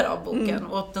behöver av boken.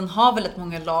 Och att den har väldigt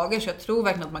många lager, så jag tror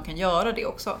verkligen att man kan göra det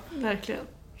också. Verkligen.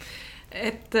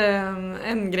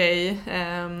 En grej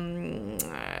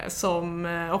som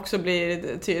också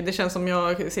blir det känns som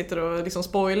jag sitter och liksom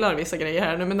spoilar vissa grejer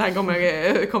här nu, men det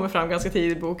här kommer fram ganska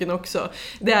tidigt i boken också.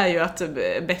 Det är ju att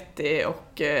Betty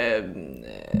och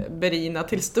Berina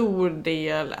till stor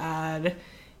del är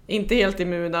inte helt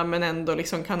immuna, men ändå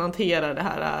liksom kan hantera det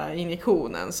här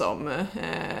injektionen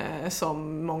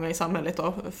som många i samhället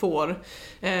då får.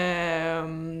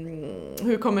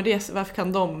 Hur kommer det?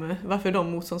 Varför är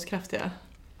de motståndskraftiga?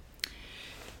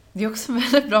 Det är också en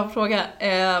väldigt bra fråga.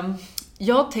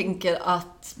 Jag tänker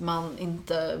att man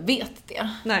inte vet det.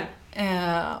 Nej.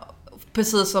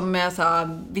 Precis som med så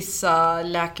här, vissa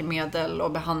läkemedel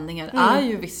och behandlingar är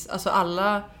ju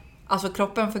alltså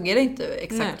kroppen fungerar inte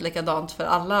exakt likadant för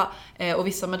alla, och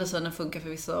vissa mediciner funkar för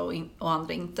vissa och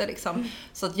andra inte liksom.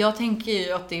 Så att jag tänker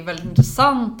ju att det är väldigt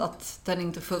intressant att den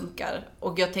inte funkar,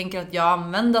 och jag tänker att jag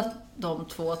använder de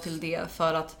två till det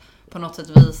för att på något sätt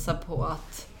visa på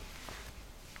att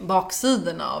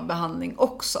baksidorna av behandling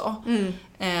också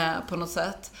på något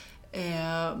sätt,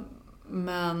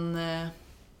 men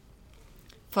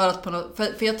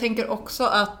för jag tänker också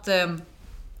att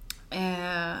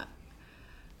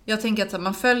jag tänker att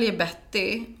man följer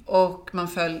Betty och man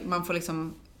får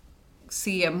liksom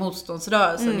se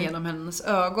motståndsrörelsen genom hennes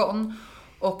ögon.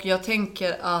 Och jag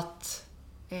tänker att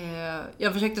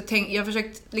jag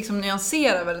försökte liksom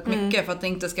nyansera väldigt mycket för att det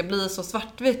inte ska bli så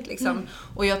svartvitt liksom.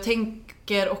 Och jag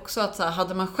tänker också att så här,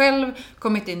 hade man själv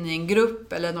kommit in i en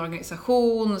grupp eller en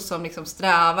organisation som liksom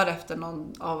strävar efter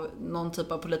någon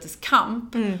typ av politisk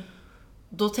kamp,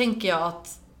 då tänker jag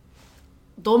att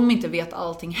de inte vet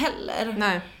allting heller.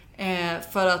 Nej.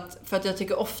 För att jag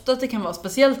tycker ofta att det kan vara,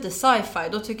 speciellt i sci-fi,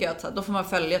 då tycker jag att då får man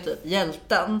följa typ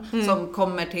hjälten som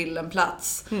kommer till en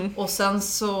plats och sen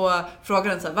så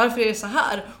frågar den så här, varför är det så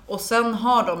här? Och sen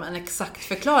har de en exakt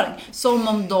förklaring, som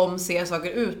om de ser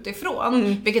saker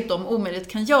utifrån, vilket de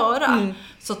omöjligt kan göra.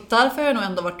 Så därför har jag nog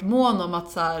ändå varit mån om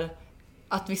att så här,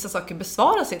 att vissa saker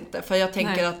besvaras inte, för jag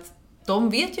tänker att de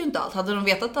vet ju inte allt. Hade de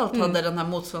vetat allt hade den här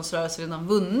motståndsrörelsen redan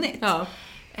vunnit. Ja.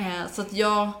 Så att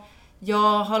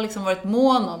jag har liksom varit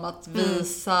mån om att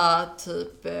visa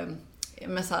typ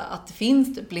med så här, att det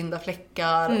finns typ blinda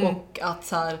fläckar och att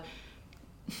så här,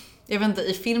 jag vet inte,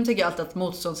 i film tycker jag alltid att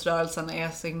motståndsrörelsen är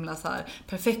så himla så här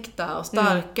perfekta och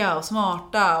starka och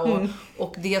smarta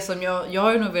och det som jag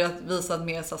har ju nog velat visa en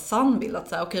mer så här sann bild, att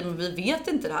så här, okej, men vi vet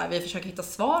inte det här, vi försöker hitta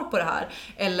svar på det här,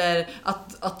 eller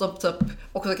att de typ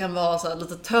också kan vara så här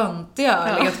lite töntiga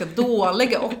eller ganska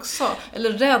dåliga också,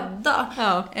 eller rädda.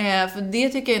 För det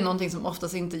tycker jag är någonting som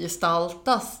oftast inte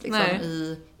gestaltas liksom,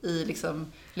 i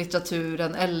liksom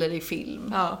litteraturen eller i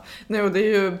film. Ja, nej, och det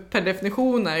är ju per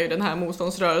definition är ju den här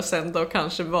motståndsrörelsen då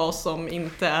kanske vad som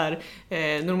inte är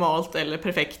normalt eller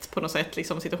perfekt på något sätt,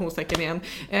 liksom citationstecken igen,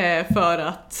 för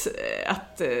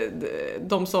att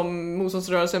de som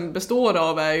motståndsrörelsen består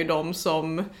av är ju de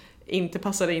som inte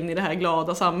passar in i det här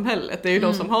glada samhället. Det är ju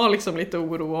de som har liksom lite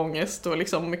oro och ångest och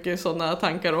liksom mycket sådana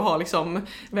tankar och har liksom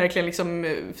verkligen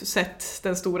liksom sett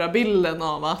den stora bilden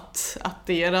av att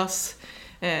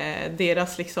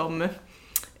deras liksom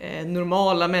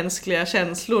normala mänskliga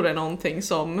känslor är någonting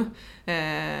som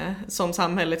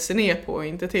samhället ser ner på och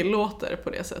inte tillåter på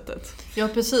det sättet. Ja,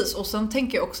 precis. Och sen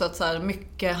tänker jag också att så här,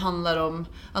 mycket handlar om,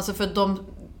 alltså för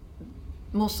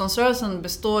motståndsrörelsen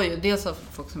består ju dels av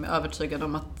folk som är övertygade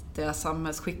om att det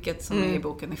samhällsskicket som är i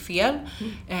boken är fel.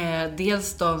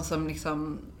 Dels de som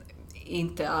liksom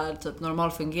inte är typ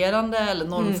normalfungerande eller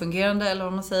normfungerande eller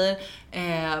vad man säger.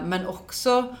 Men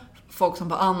också folk som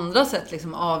på andra sätt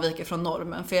liksom avviker från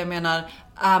normen. För jag menar,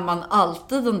 är man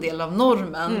alltid en del av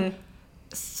normen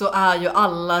så är ju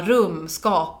alla rum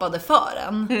skapade för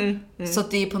en. Så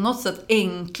att det är på något sätt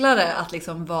enklare att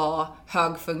liksom vara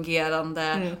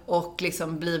högfungerande och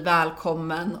liksom bli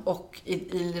välkommen och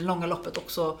i det långa loppet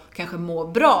också kanske må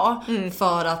bra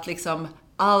för att liksom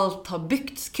allt har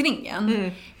byggts kring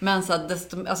en. Men så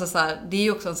här, det är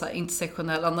ju också en så här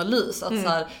intersektionell analys att så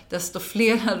här, desto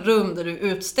fler rum där du är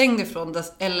utsstängd ifrån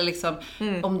eller liksom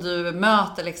om du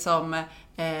möter liksom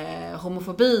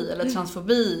homofobi eller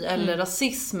transfobi eller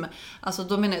rasism, alltså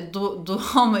då menar jag, då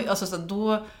har man alltså så här,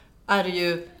 då är det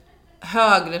ju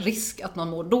högre risk att man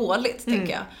mår dåligt,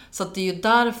 tänker jag. Så att det är ju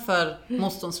därför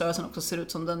motståndsrörelsen också ser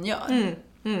ut som den gör.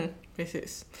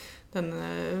 Precis.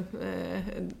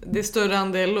 Det är större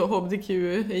andel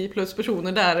HBTQI plus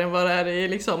personer där än vad det är i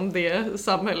liksom det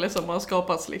samhälle som har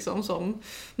skapats liksom som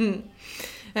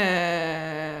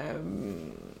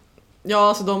ja,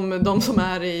 alltså de som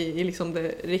är i liksom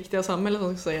det riktiga samhället,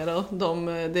 som ska säga då,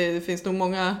 det finns nog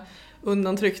många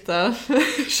undantryckta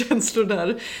känslor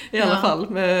där i alla fall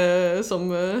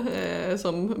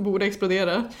som borde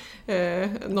explodera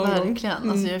någon verkligen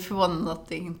gång. Alltså jag är förvånad att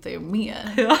det inte är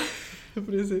mer. Ja,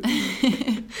 precis.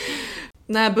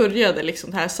 När började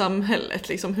liksom det här samhället,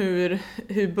 liksom hur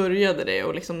började det,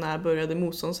 och liksom när började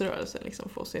motståndsrörelsen liksom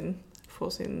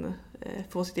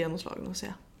få sitt genomslag, att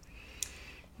säga?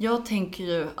 Jag tänker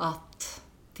ju att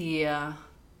det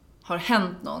har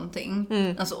hänt någonting.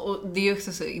 Alltså, och det är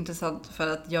också så intressant för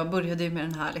att jag började med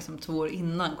den här liksom 2 år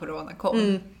innan corona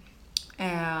kom.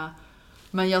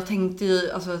 Men jag tänkte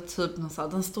ju alltså, typ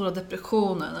den stora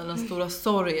depressionen eller den stora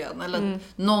sorgen eller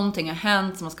någonting har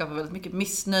hänt som har skapat väldigt mycket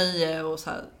missnöje och så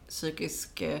här,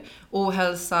 psykisk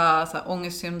ohälsa, så här,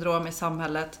 ångestsyndrom i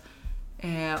samhället.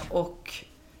 Och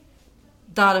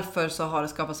därför så har det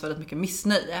skapats väldigt mycket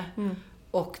missnöje.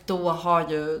 Och då har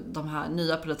ju de här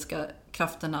nya politiska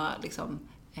krafterna liksom,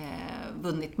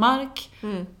 vunnit mark.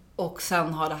 Och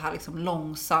sen har det här liksom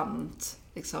långsamt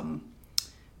liksom,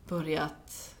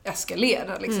 börjat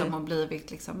eskalera liksom, och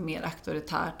blivit liksom, mer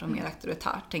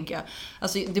auktoritärt, tänker jag.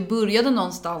 Alltså, det började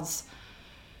någonstans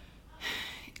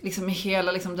liksom, i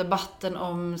hela liksom, debatten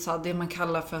om så här, det man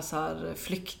kallar för så här,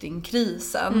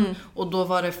 flyktingkrisen. Och då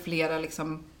var det flera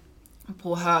liksom,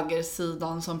 på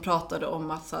högersidan som pratade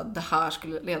om att så här, det här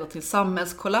skulle leda till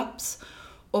samhällskollaps.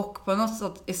 Och på något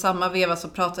sätt i samma veva så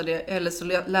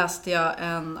läste jag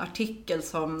en artikel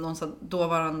som någon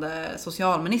dåvarande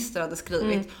socialminister hade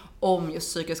skrivit om just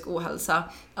psykisk ohälsa.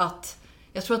 Att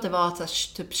jag tror att det var att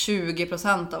typ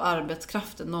 20% av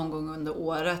arbetskraften någon gång under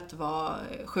året var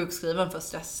sjukskriven för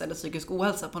stress eller psykisk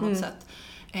ohälsa på något sätt.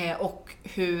 Och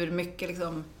hur mycket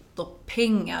liksom då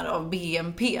pengar av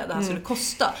BNP det här skulle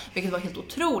kosta, vilket var helt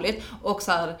otroligt. Och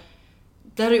så här,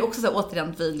 där är ju också så här, återigen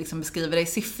att vi liksom beskriver det i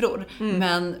siffror.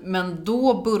 Men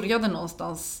då började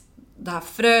någonstans det här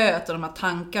fröet och de här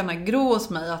tankarna gro hos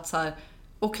mig att så här,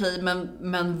 okej,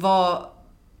 men vad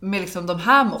med liksom de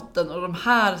här måtten och de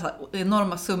här, så här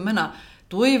enorma summorna,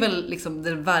 då är ju väl liksom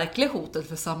det verkliga hotet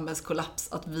för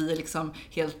samhällskollaps att vi är liksom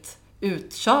helt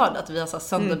utkörda, att vi har så här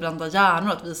sönderbrända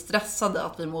hjärnor, att vi är stressade,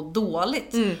 att vi mår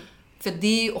dåligt. För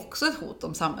det är ju också ett hot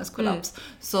om samhällskollaps.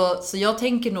 Så jag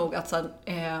tänker nog att så här,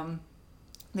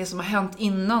 det som har hänt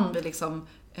innan vi liksom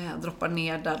droppar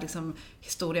ner där liksom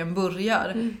historien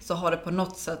börjar, så har det på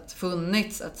något sätt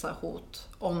funnits ett så här hot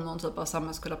om någon typ av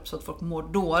samhällskollaps så att folk mår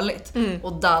dåligt.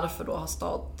 Och därför då har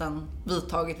staten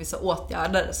vidtagit vissa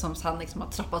åtgärder som sen liksom har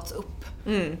trappats upp.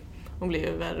 Och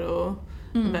blir värre och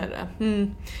värre.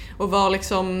 Och vad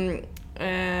liksom...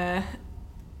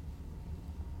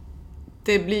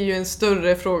 det blir ju en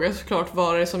större fråga såklart,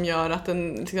 vad är det som gör att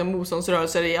en liksom,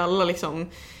 motståndsrörelser i alla liksom,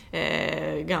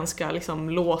 ganska liksom,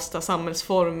 låsta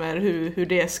samhällsformer, hur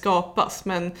det skapas.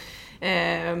 Men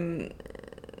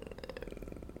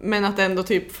att ändå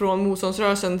typ från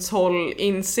motståndsrörelsens håll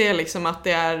inse liksom, att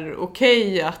det är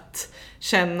okej att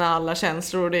känna alla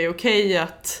känslor, och det är okej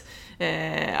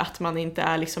att man inte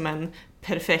är liksom en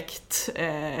perfekt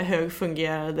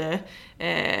högfungerande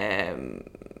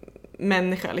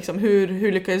människa. Liksom.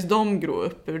 Hur lyckades de gro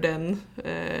upp ur den,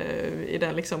 i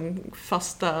den liksom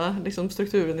fasta liksom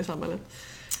strukturen i samhället?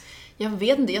 Jag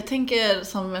vet inte, jag tänker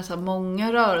som med så här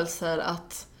många rörelser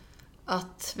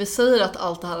att vi säger att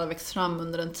allt det här har växt fram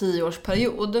under en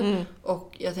 10-årsperiod.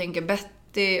 Och jag tänker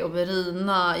Betty och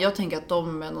Verina, jag tänker att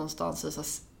de är någonstans i så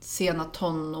sena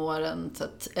tonåren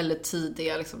eller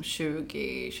tidiga liksom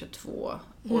 20-22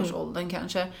 års åldern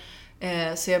kanske.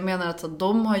 Så jag menar att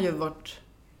de har ju varit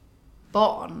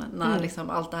barn när liksom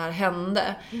allt det här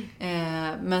hände.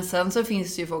 Men sen så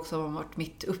finns det ju folk som har varit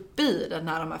mitt uppe i de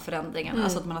här förändringarna.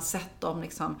 Alltså att man har sett dem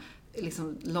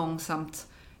liksom långsamt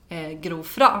gro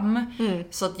fram.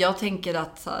 Så att jag tänker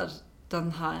att så här,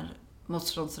 den här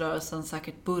motståndsrörelsen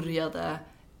säkert började...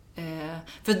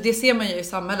 för det ser man ju i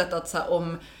samhället att så här,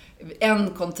 om en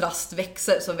kontrast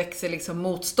växer så växer liksom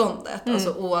motståndet.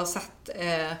 Alltså oavsett...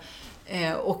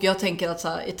 och jag tänker att så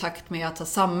här, i takt med att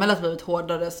samhället blivit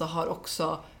hårdare så har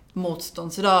också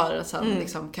motståndsrörelsen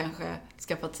liksom, kanske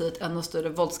skaffat sig ett ännu större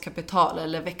våldskapital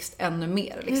eller växt ännu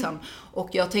mer. Liksom. Och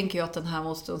jag tänker ju att den här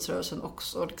motståndsrörelsen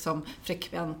också liksom,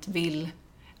 frekvent vill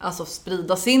alltså,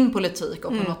 sprida sin politik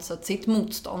och på något sätt sitt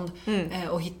motstånd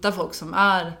och hitta folk som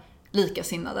är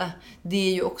likasinnade. Det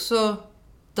är ju också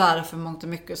därför mångt och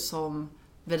mycket som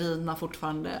Verina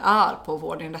fortfarande är på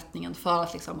vårdinrättningen, för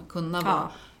att liksom, kunna vara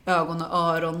ögon och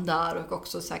öron där och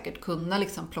också säkert kunna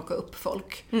liksom plocka upp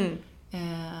folk.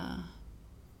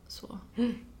 Så.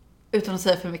 Utan att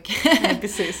säga för mycket. Ja,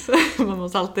 precis. Man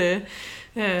måste alltid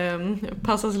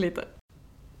passa sig lite.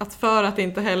 För att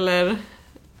inte heller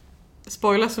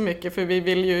spoila så mycket, för vi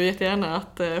vill ju jättegärna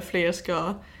att fler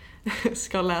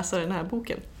ska läsa den här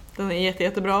boken. Den är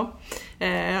jättebra.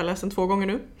 Jag har läst den 2 gånger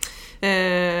nu.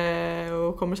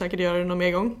 Och kommer säkert göra det någon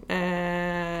mer gång.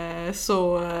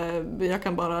 Så jag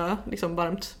kan bara liksom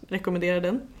varmt rekommendera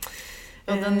den.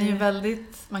 Ja, den är ju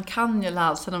väldigt... Man kan ju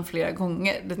läsa den flera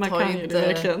gånger. Det man tar kan ju det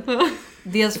verkligen.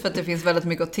 Dels för att det finns väldigt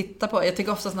mycket att titta på. Jag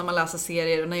tycker oftast när man läser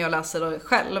serier, och när jag läser det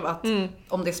själv, att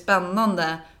om det är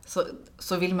spännande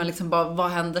så vill man liksom bara, vad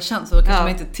händer sen? Så då kanske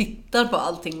man inte tittar på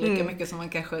allting lika mycket som man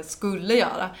kanske skulle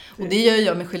göra. Och det gör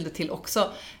jag mig skyldig till också.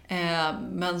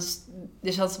 Men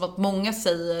det känns som att många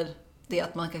säger det,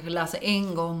 att man kanske läser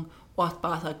en gång och att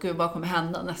bara såhär, gud, vad kommer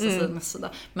hända nästa sida.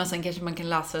 Men sen kanske man kan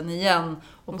läsa den igen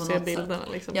och på se något bilderna sätt,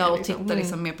 liksom, ja, och titta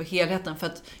liksom mer på helheten. För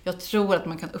att jag tror att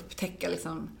man kan upptäcka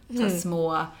liksom, så här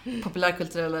små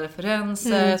populärkulturella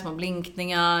referenser, små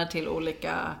blinkningar till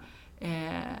olika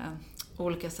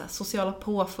så här, sociala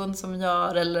påfund som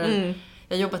gör. Eller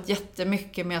jag har jobbat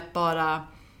jättemycket med att bara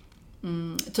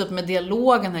typ med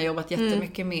dialogen har jag jobbat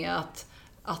jättemycket med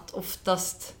att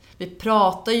oftast vi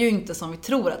pratar ju inte som vi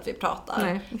tror att vi pratar.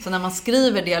 Nej. Så när man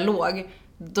skriver dialog,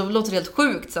 då låter det helt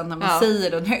sjukt sen när man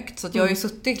säger den högt. Så att jag har ju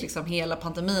suttit liksom hela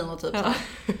pandemin och typ så här,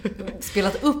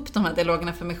 spelat upp de här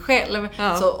dialogerna för mig själv.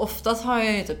 Så oftast har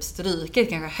jag ju typ strykit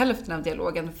kanske hälften av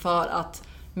dialogen för att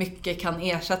mycket kan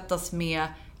ersättas med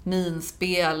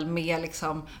minspel, med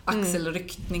liksom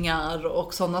axelryckningar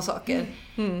och sådana saker.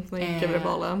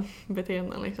 Verbala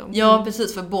beteenden liksom. Ja,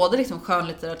 precis. För både liksom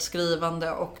skönlitterärt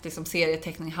skrivande och liksom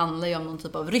serieteckning handlar ju om någon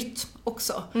typ av rytm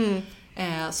också.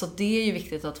 Så det är ju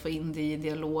viktigt att få in det i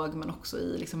dialog, men också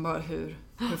i liksom bara hur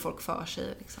folk för sig.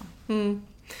 Liksom.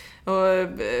 Och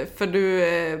för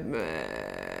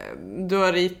du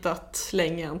har ritat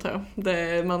länge, antar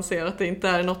jag. Man ser att det inte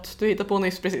är något du hittar på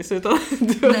nyss precis, utan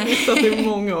du har ritat i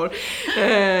många år.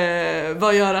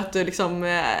 Vad gör att du liksom...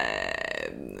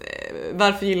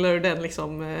 varför gillar du den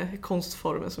liksom,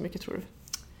 konstformen så mycket, tror du?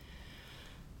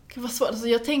 Det var svårt. Alltså,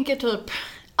 jag tänker typ...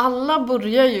 Alla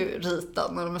börjar ju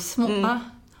rita när de är små.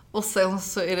 Och sen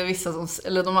så är det vissa som,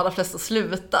 eller de allra flesta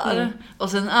slutar. Och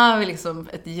sen är vi liksom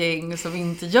ett gäng som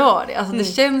inte gör det. Alltså det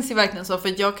känns ju verkligen så.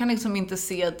 För jag kan liksom inte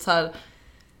se ett så här...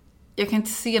 Jag kan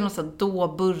inte se något så här, då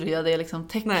började jag liksom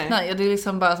teckna. Nej. Det är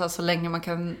liksom bara så, här, så länge man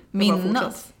kan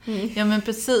minnas. Ja, men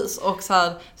precis. Och så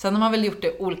här, sen har man väl gjort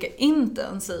det olika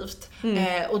intensivt.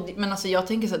 Men alltså jag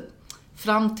tänker så här,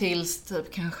 fram tills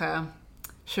typ kanske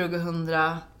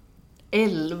 2011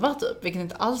 typ, vilket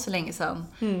inte alls är länge sedan,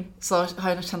 så har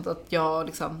jag känt att jag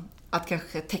liksom, att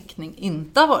kanske teckning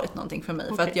inte har varit någonting för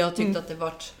mig. För att jag tyckte att det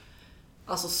var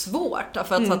alltså svårt.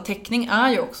 För att så här, teckning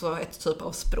är ju också ett typ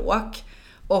av språk.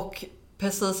 Och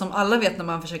precis som alla vet när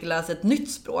man försöker lära sig ett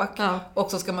nytt språk,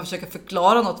 och så ska man försöka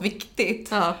förklara något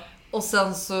viktigt. Och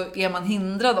sen så är man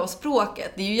hindrad av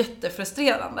språket. Det är ju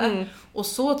jättefrustrerande. Och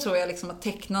så tror jag liksom att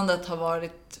tecknandet har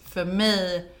varit för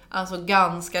mig alltså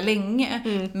ganska länge.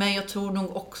 Men jag tror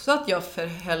nog också att jag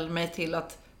förhöll mig till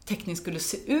att teckning skulle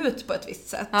se ut på ett visst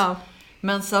sätt.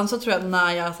 Men sen så tror jag att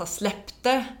när jag så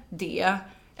släppte det,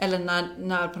 eller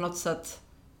när på något sätt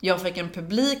jag fick en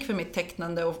publik för mitt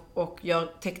tecknande och jag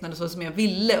tecknade så som jag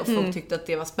ville och folk tyckte att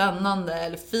det var spännande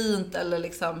eller fint eller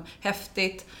liksom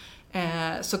häftigt,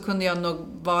 så kunde jag nog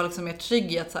vara liksom mer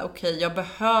trygg i att säga okej, jag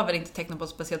behöver inte teckna på ett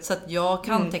speciellt sätt. Jag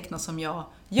kan teckna som jag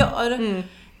gör.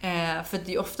 För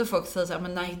det är ofta folk säger så här,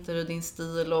 men när hittar du din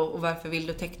stil och varför vill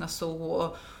du teckna så?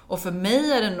 Och för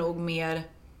mig är det nog mer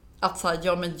att säga,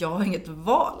 ja men jag har inget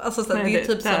val. Alltså, så nej, det är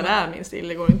typ det här är min stil,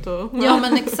 det går inte att... Ja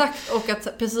men exakt, och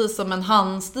att precis som en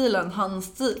handstil,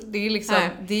 det är liksom,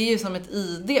 det är ju som ett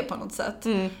ID på något sätt.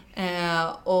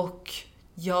 Och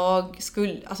jag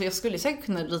skulle säkert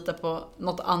kunna rita på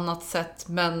något annat sätt,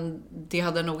 men det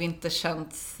hade nog inte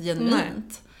känts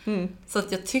genuint. Så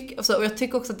att jag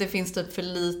tycker också att det finns typ för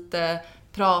lite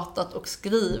pratat och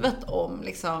skrivet om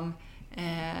liksom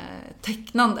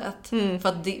tecknandet. För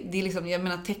att det är liksom, jag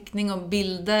menar teckning och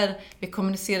bilder, vi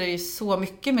kommunicerar ju så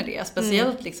mycket med det,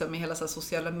 speciellt liksom i hela så här,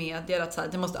 sociala medier, att så här,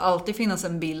 det måste alltid finnas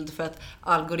en bild för att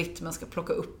algoritmen ska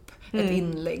plocka upp ett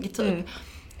inlägg typ.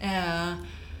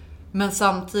 Men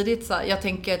samtidigt så här, jag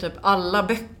tänker typ alla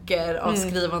böcker av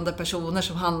skrivande personer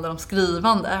som handlar om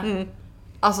skrivande.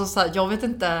 Alltså så här, jag vet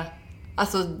inte,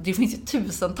 alltså det finns ju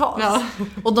tusentals.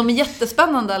 Och de är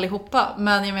jättespännande allihopa,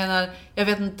 men jag menar, jag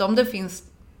vet inte om det finns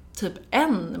typ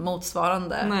en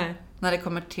motsvarande när det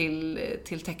kommer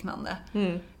till tecknande.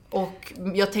 Och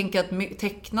jag tänker att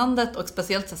tecknandet och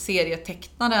speciellt så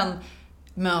serietecknaren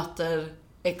möter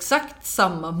exakt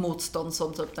samma motstånd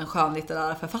som typ den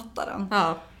skönlitterära författaren.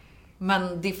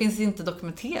 Men det finns inte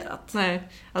dokumenterat. Nej,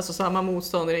 alltså samma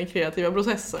motstånd i den kreativa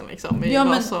processen liksom. Ja,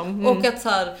 men, och att så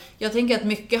här, jag tänker att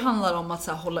mycket handlar om att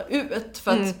så här, hålla ut.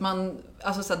 För att man,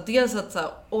 alltså så här, dels att så här,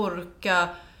 orka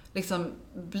liksom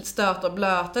stöta och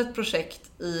blöta ett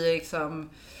projekt i liksom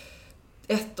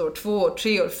 1 år, 2 år,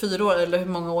 3 år, 4 år eller hur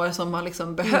många år som har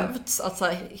liksom behövts. Att så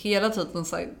här, hela tiden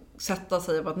så här, sätta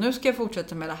sig på att nu ska jag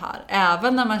fortsätta med det här.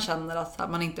 Även när man känner att så här,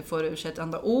 man inte får ur sig ett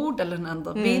enda ord eller en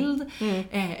enda bild.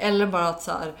 Eller bara att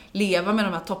så här, leva med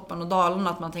de här topparna och dalarna.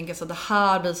 Att man tänker så att det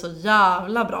här blir så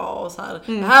jävla bra. Och så här,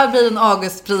 det här blir en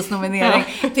Augustprisnominering.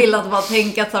 Till att bara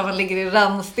tänka att så här, man ligger i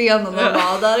rännstenen och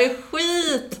bara, det här är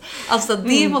skit. Alltså,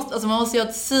 det måste, alltså man måste ju ha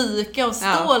ett psyke och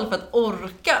stål för att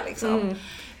orka liksom.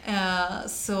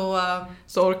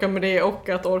 Så orka med det och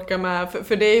att orka med,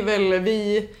 för det är väl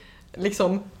vi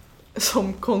liksom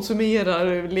som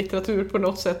konsumerar litteratur på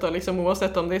något sätt, och liksom,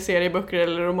 oavsett om det är serieböcker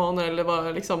eller romaner eller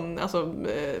vad liksom, alltså,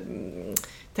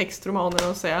 textromaner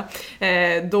och säga,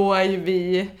 då är ju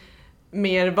vi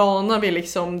mer vana vid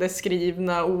liksom det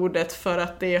skrivna ordet, för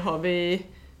att det har vi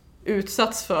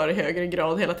utsatts för i högre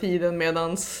grad hela tiden,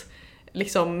 medans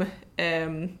liksom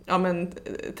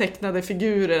tecknade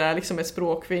figurer är liksom ett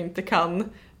språk vi inte kan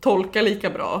tolka lika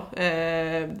bra.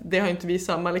 Det har inte vi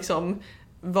samma liksom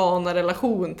vana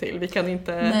relation till.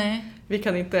 Vi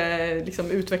kan inte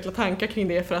liksom utveckla tankar kring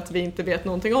det för att vi inte vet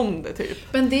någonting om det typ.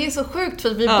 Men det är så sjukt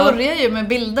för att vi börjar ju med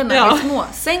bilderna när vi är små.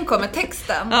 Sen kommer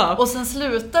texten och sen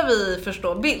slutar vi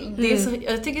förstå bild. Det är så,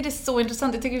 jag tycker det är så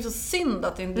intressant. Jag tycker det är så synd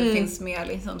att det inte finns mer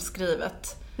liksom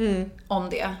skrivet om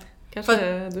det.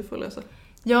 Kanske du får lösa.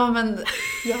 Ja, men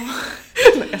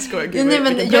jag skojar, gud, nej,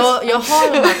 men jag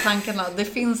har de här tankarna. Det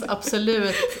finns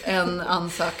absolut en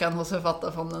ansökan hos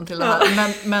Författarfonden till det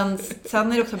här. Men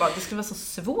sen är det också bara, det skulle vara så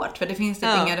svårt för det finns typ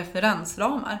inga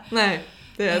referensramar. Nej,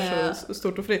 det är så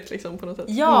stort och fritt liksom på något sätt.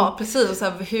 Ja, precis. Och så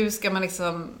här, hur ska man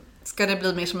liksom, ska det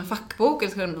bli mer som en fackbok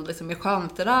eller ska det bli liksom mer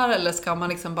skönlitterär eller ska man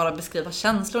liksom bara beskriva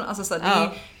känslor? Alltså så här,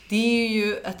 det är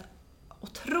ju ett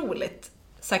otroligt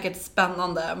säkert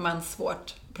spännande men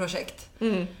svårt projekt.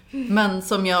 Men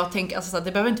som jag tänker, alltså, så här,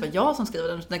 det behöver inte vara jag som skriver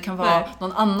den utan det kan vara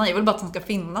någon annan. Jag vill bara att den ska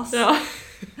finnas. Ja,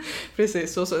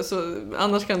 precis. Så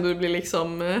annars kan du bli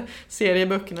liksom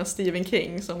serieböckerna Stephen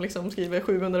King som liksom skriver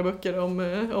 700 böcker om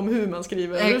hur man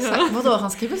skriver. Exakt, vadå?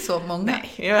 Han skriver så många?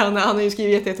 Nej, han har ju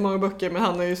skrivit jättemånga böcker men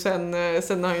han har ju sen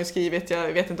har han ju skrivit,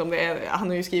 jag vet inte om det är, han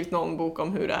har ju skrivit någon bok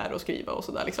om hur det är att skriva och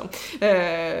sådär liksom.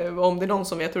 Om det är någon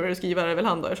som vet hur det är skrivare är väl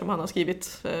han där som han har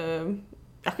skrivit.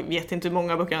 Jag vet inte hur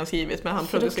många böcker han skrivit men han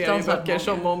producerar ju böcker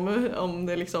som om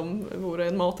det liksom vore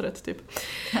en maträtt typ.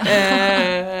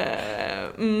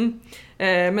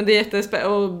 Men det är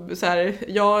jättespännande och så här,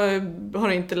 jag har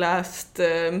inte läst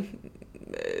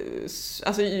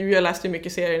alltså jag läste ju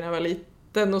mycket serier när jag var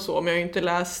liten och så men jag har inte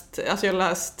läst, alltså jag har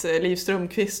läst Liv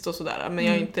Strömquist och sådär men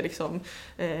jag är inte liksom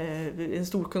en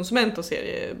stor konsument av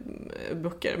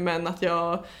serieböcker men att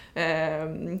jag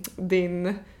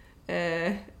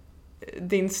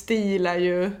din stil är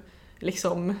ju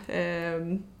liksom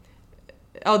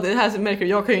ja det här märker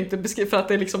jag kan ju inte beskriva för att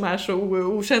det liksom är så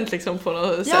okänt liksom på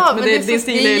något sätt men det är din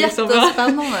stil är liksom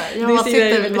jättespännande. Din stil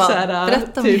är väldigt så här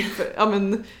typ mer. ja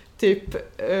men typ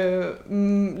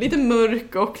lite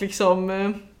mörk och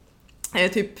liksom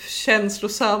typ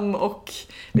känslosam och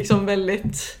liksom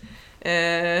väldigt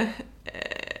det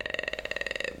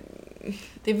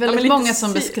är väldigt många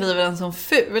som beskriver den som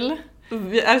ful.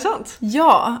 Är det sant?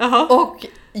 Ja, Jaha. och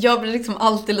jag blir liksom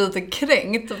alltid lite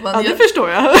kränkt. Ja, det förstår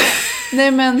jag.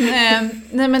 Nej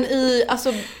men i,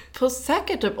 alltså på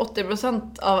säkert typ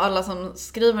 80% av alla som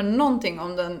skriver någonting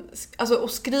om den, alltså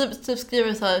och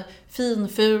skriver så här fin,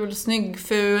 ful, snygg,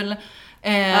 ful.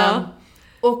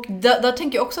 Och där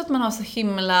tänker jag också att man har så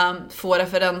himla få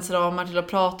referensramar till att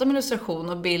prata om illustration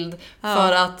och bild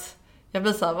för att jag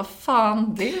blir såhär, vad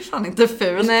fan, det är fan inte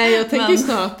fult. Nej, jag tänker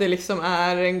snarare att det liksom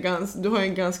är du har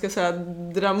en ganska så här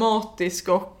dramatisk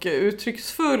och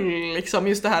uttrycksfull liksom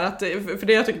just det här att, för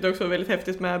det jag tyckte också var väldigt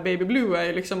häftigt med Baby Blue är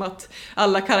ju liksom att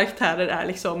alla karaktärer är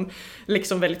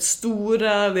liksom väldigt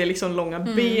stora, det är liksom långa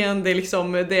ben, det är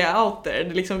liksom, det är out there,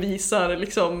 det liksom visar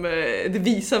liksom, det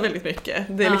visar väldigt mycket.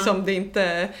 Det är liksom, det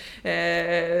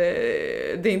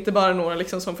är inte bara några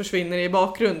liksom som försvinner i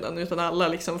bakgrunden utan alla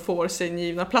liksom får sin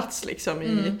givna plats liksom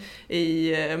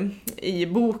i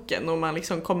boken och man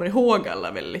liksom kommer ihåg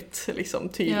alla väldigt liksom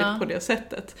tydligt på det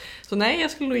sättet. Så nej,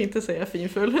 jag skulle nog inte säga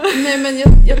finfull. Nej, men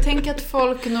jag tänker att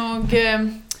folk nog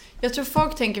jag tror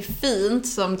folk tänker fint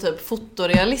som typ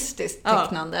fotorealistiskt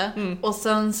tecknande och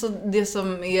sen så det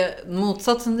som är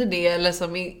motsatsen till det eller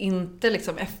som inte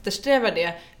liksom eftersträvar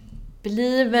det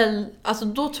blir väl, alltså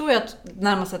då tror jag att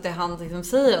närmast att det är han som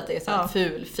säger att det är så här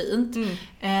fint.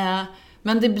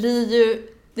 Men det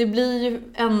blir ju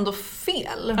ändå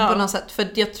fel på något sätt. För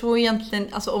jag tror egentligen,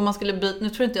 alltså om man skulle byta, nu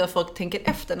tror inte jag att folk tänker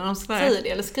efter när de säger det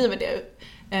eller skriver det.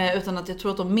 Utan att jag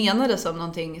tror att de menar det som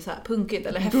någonting så här punkigt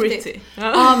eller häftigt. Gritty.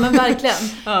 Ja, men verkligen.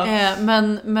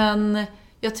 Men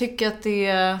jag tycker att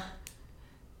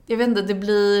jag vet inte,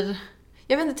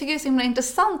 jag tycker det är så himla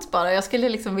intressant bara. Jag skulle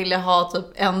liksom vilja ha typ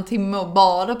 1 timme och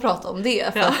bara prata om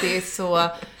det. För att det är så,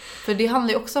 för det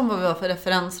handlar ju också om vad vi har för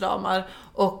referensramar.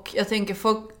 Och jag tänker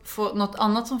något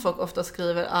annat som folk ofta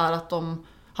skriver är att de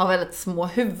har väldigt små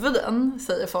huvuden,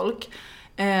 säger folk.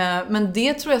 Men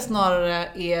det tror jag snarare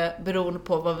är beroende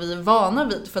på vad vi är vana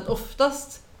vid. För att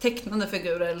oftast tecknande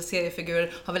figurer eller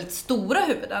seriefigurer har väldigt stora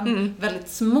huvuden, väldigt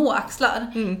små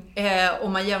axlar.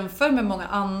 Om man jämför med många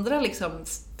andra liksom,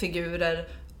 figurer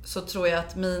så tror jag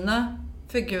att mina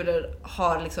figurer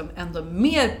har liksom ändå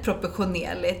mer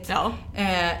proportionerligt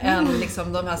än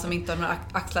liksom de här som inte har några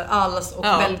axlar alls och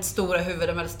väldigt stora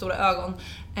huvuden, väldigt stora ögon.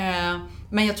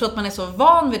 Men jag tror att man är så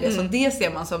van vid det så det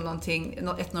ser man som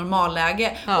ett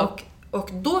normalläge. Och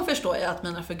då förstår jag att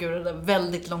mina figurer är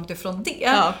väldigt långt ifrån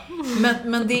det.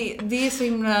 Men det är så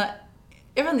himla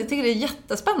jag vet inte, jag tycker det är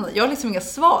jättespännande. Jag har liksom inga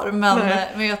svar,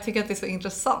 men jag tycker att det är så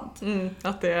intressant.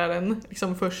 Att det är en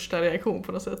liksom första reaktion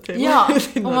på något sätt till. Ja,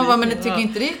 och man bara, men jag tycker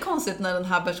inte det är konstigt när den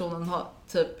här personen har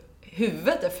typ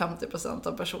huvudet är 50%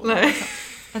 av personen. Nej.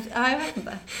 Jag vet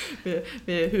inte.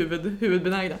 Vi är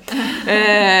huvudbenägna.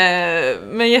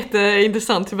 Men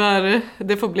jätteintressant, tyvärr.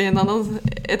 Det får bli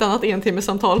ett annat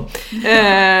entimmesamtal.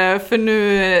 För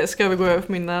nu ska vi gå över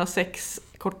på mina 6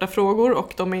 korta frågor,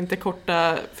 och de är inte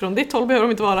korta från ditt håll, behöver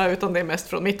de inte vara, utan det är mest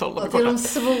från mitt håll. Det är de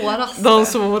svåraste. De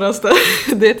svåraste,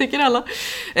 det tycker alla.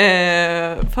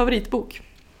 Favoritbok?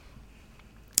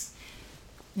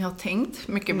 Jag har tänkt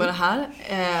mycket på det här.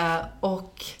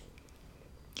 Och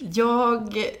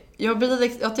jag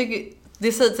tycker,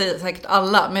 det säger säkert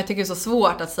alla, men jag tycker det är så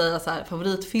svårt att säga så här,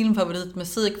 favoritfilm,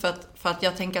 favoritmusik, för att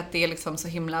jag tänker att det är liksom så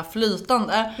himla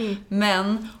flytande.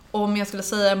 Men om jag skulle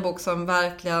säga en bok som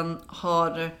verkligen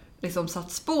har liksom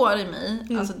satt spår i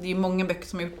mig, alltså det är många böcker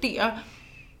som har gjort det.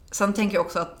 Sen tänker jag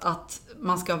också att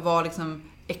man ska vara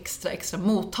liksom extra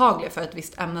mottaglig för ett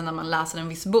visst ämne när man läser en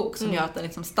viss bok som gör att den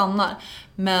liksom stannar.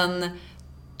 Men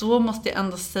då måste jag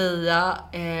ändå säga,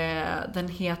 den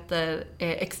heter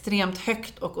Extremt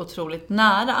högt och otroligt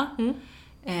nära.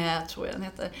 Tror jag den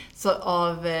heter. Så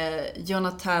av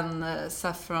Jonathan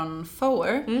Safran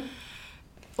Foer.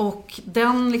 Och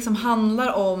den liksom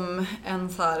handlar om en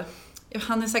så här,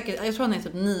 han är säkert, jag tror han är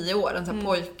typ 9 år, en så här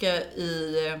pojke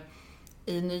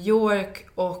i New York,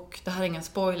 och det här är ingen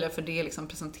spoiler för det liksom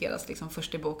presenteras liksom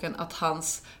först i boken att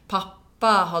hans pappa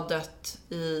har dött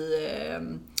i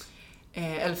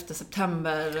 11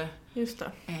 september. Just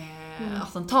det.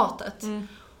 Attentatet.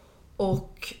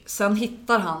 Och sen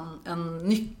hittar han en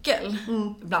nyckel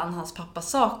bland hans pappas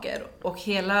saker, och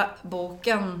hela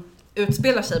boken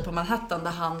utspelar sig på Manhattan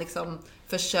där han liksom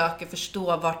försöker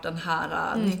förstå vart den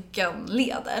här nyckeln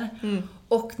leder.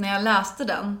 Och när jag läste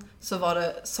den så var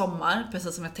det sommar,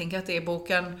 precis som jag tänker att det är i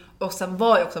boken. Och sen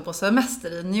var jag också på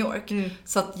semester i New York.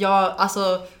 Så att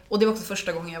och det var också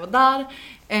första gången jag var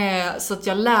där. Så att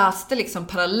jag läste liksom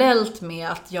parallellt med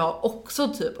att jag också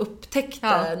typ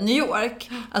upptäckte New York.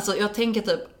 Alltså jag tänker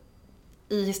typ,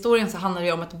 i historien så handlar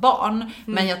det om ett barn,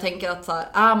 men jag tänker att så här,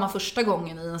 är man första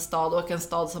gången i en stad, och en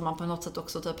stad som man på något sätt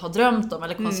också typ har drömt om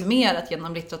eller konsumerat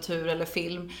genom litteratur eller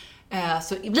film,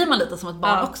 så blir man lite som ett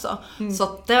barn också. Så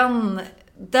att den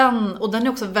är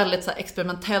också väldigt så här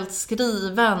experimentellt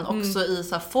skriven också i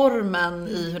så här formen,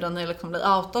 i hur den är liksom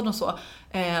blir outad och så.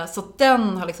 Så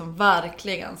den har liksom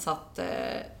verkligen satt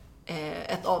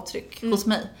ett avtryck hos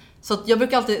mig. Så att jag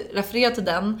brukar alltid referera till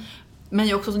den. Men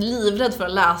jag är också livrädd för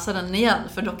att läsa den igen,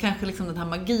 för då kanske liksom den här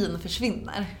magin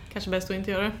försvinner. Kanske bäst att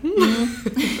inte göra det.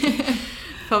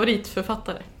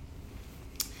 Favoritförfattare?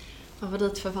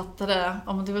 Favoritförfattare?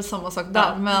 Ja, men det är väl samma sak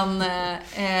där. Men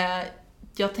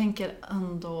jag tänker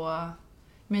ändå...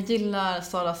 Men jag gillar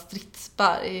Sara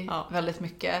Stridsberg väldigt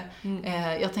mycket.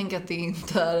 Jag tänker att det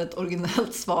inte är ett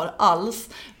originellt svar alls.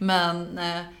 Men...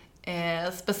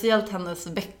 speciellt hennes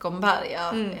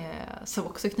Beckomberga som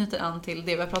också knyter an till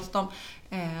det vi har pratat om,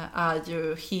 är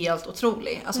ju helt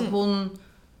otrolig. Alltså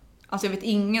jag vet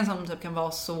ingen som typ kan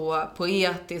vara så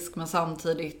poetisk men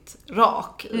samtidigt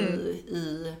rak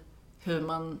i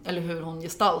hur hon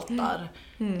gestaltar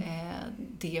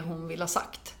det hon vill ha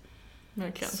sagt.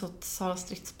 Verkligen. Så Sara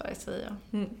Stridsberg säger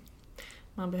jag.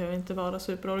 Man behöver inte vara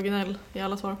superoriginell i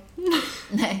alla svar.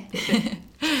 Nej.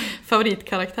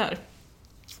 Favoritkaraktär?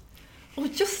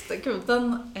 Just det, gud,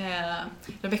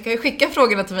 Rebecca har ju skickat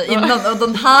frågorna till mig innan, och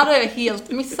den här har jag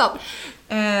helt missat.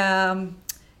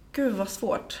 Gud vad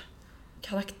svårt.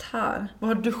 Karaktär. Vad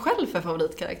har du själv för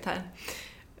favoritkaraktär?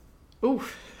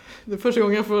 Det är första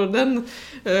gången jag får den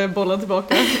bollen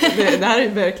tillbaka. Det här är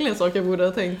verkligen en sak jag borde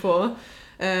ha tänkt på.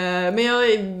 Men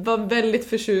jag var väldigt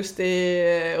förtjust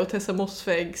i Otessa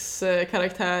Mossväggs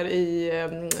karaktär i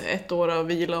Ett år av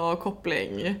vila och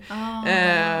koppling.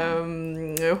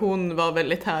 Hon var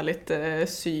väldigt härligt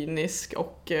cynisk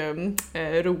och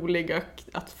rolig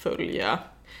att följa.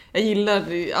 Jag gillar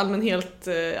allmänt helt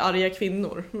arga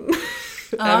kvinnor.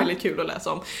 Det är väldigt kul att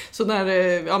läsa om. Så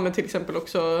när, men till exempel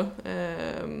också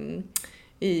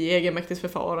i egenmäktigt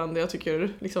förfarande, jag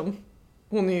tycker liksom,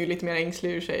 hon är ju lite mer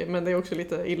ängslig ur sig, men det är också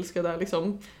lite ilska där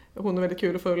liksom. Hon är väldigt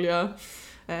kul att följa.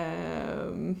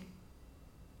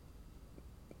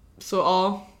 Så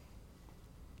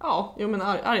jag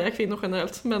menar arga kvinnor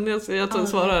generellt, men jag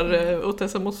svarar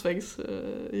Otessa Mossväggs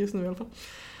just nu i alla fall.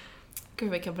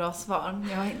 Gud, vilka bra svar.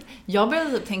 Jag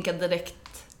började tänka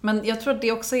direkt, men jag tror att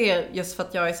det också är just för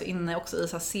att jag är så inne också i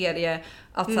så här serie,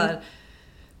 att så här,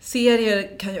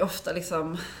 serier kan ju ofta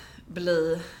liksom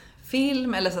bli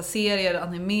film, eller så här serier,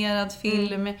 animerad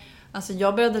film. Alltså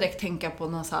jag började direkt tänka på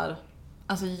någon så här,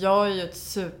 Alltså jag är ju ett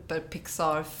super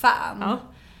Pixar-fan. Ja.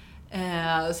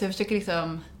 Så jag försöker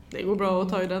liksom Det går bra att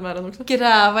ta i den världen också.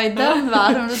 gräva i den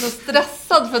världen. Jag blir så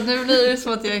stressad för nu blir det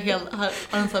som att jag har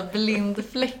en sån här blind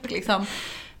fläck liksom.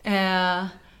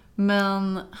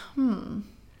 Men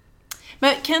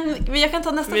jag kan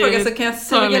ta nästa fråga så kan jag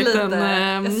suga lite.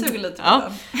 Jag suger lite på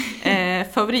den.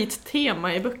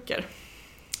 Favorittema i böcker?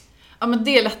 Ja, men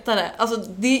det är lättare.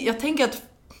 Alltså, jag tänker att...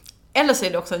 Eller så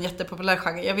är det också en jättepopulär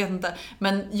genre, jag vet inte.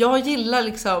 Men jag gillar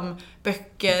liksom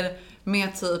böcker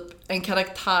med typ en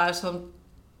karaktär som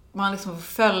man liksom får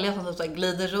följa, som typ så här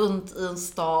glider runt i en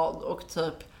stad och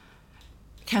typ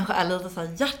kanske är lite så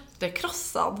här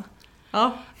hjärtekrossad.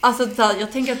 Ja. Alltså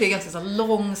jag tänker att det är ganska så här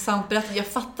långsamt berättat. Jag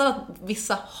fattar att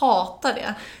vissa hatar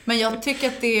det. Men jag tycker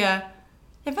att det är...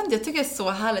 Jag vet inte, jag tycker det är så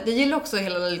härligt. Jag gillar också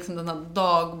hela liksom, den här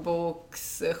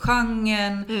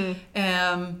dagboksgenren.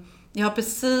 Jag har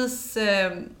precis...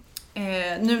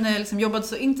 nu när jag liksom jobbade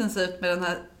så intensivt med den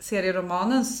här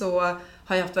serieromanen så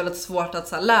har jag haft väldigt svårt att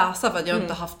så här, läsa för att jag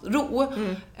inte haft ro.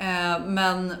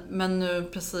 Men nu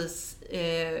precis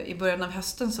i början av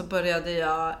hösten så började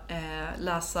jag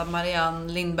läsa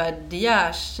Marianne Lindberg De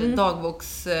Geers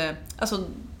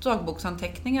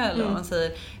dagboksanteckningar eller vad man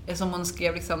säger, som hon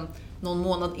skrev liksom någon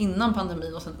månad innan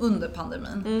pandemin och sen under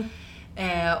pandemin.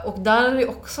 Och där är det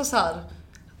också så här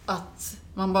att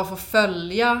man bara får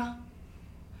följa.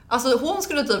 Alltså hon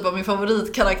skulle typ vara min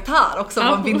favoritkaraktär också,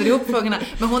 man binder ihop frågorna.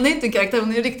 Men hon är inte en karaktär,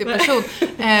 hon är en riktig person.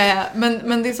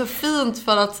 Men det är så fint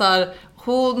för att så här,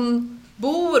 hon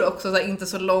bor också så här, inte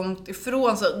så långt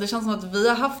ifrån. Så det känns som att vi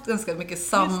har haft ganska mycket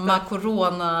samma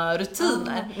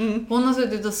coronarutiner. Hon har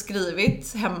suttit och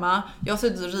skrivit hemma, jag har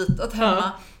suttit och ritat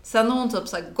hemma. Sen har hon typ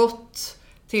så här, gått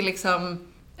till liksom...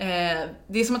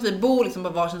 det är som att vi bor liksom på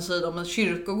varsin sida om en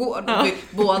kyrkogård. Och vi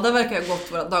båda verkar ha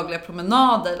gått våra dagliga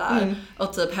promenader där.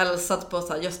 Och typ hälsat på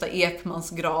så här Gösta Ekmans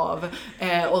grav.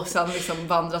 Och sen liksom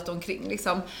vandrat omkring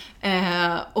liksom.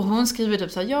 Och hon skriver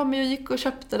typ så här: ja men jag gick och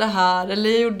köpte det här. Eller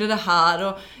jag gjorde det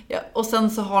här. Och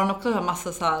sen så har hon också en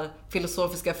massa så här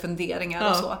filosofiska funderingar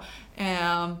och så.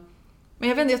 Men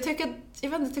jag vet inte, jag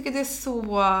tycker det är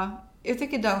så... Jag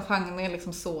tycker den genren är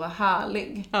liksom så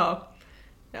härlig. Ja,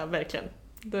 verkligen.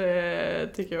 Det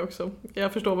tycker jag också.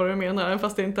 Jag förstår vad du menar, även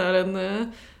fast det inte är en...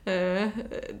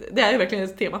 det är ju verkligen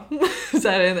ett tema. Så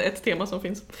är det ett tema som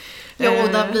finns. Ja, och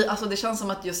där blir, alltså det känns som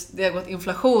att just det har gått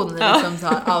inflation i liksom så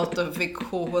här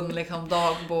autofiktion, liksom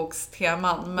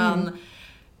dagboksteman. Men,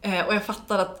 och jag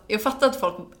fattar att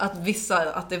folk, att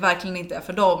vissa, att det verkligen inte är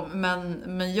för dem.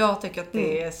 Men jag tycker att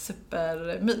det är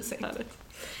supermysigt.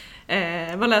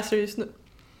 Vad läser du just nu?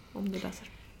 Om du läser.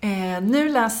 Nu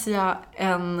läser jag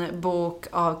en bok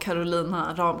av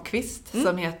Carolina Ramqvist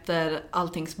som heter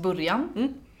Alltings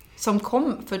början. Som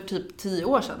kom för typ 10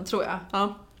 år sedan, tror jag.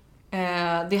 Ja.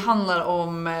 Det handlar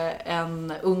om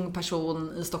en ung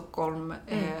person i Stockholm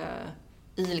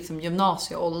i liksom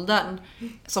gymnasieåldern.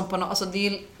 Som på alltså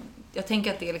jag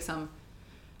tänker att det är liksom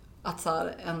att så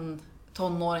här, en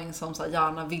tonåring som så här,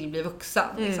 gärna vill bli vuxen.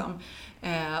 Liksom.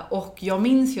 Och jag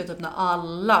minns ju typ när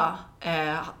alla...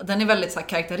 den är väldigt så här,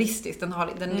 karaktäristisk. Den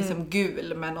är liksom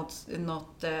gul med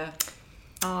något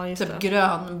typ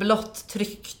grönblått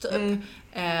tryck typ.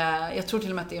 Jag tror till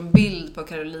och med att det är en bild på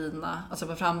Carolina, alltså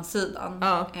på framsidan.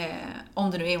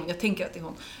 Om det nu är hon, jag tänker att det är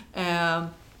hon.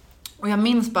 Och jag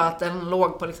minns bara att den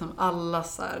låg på liksom alla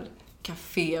så här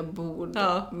kafébord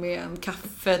med en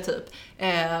kaffe typ.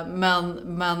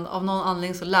 Men av någon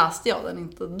anledning så läste jag den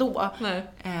inte då.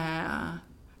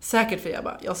 Säkert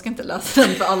för jag ska inte läsa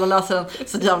den för alla läser den,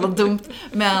 så jävla dumt.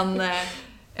 Men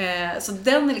så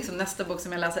den är liksom nästa bok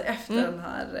som jag läser efter den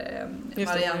här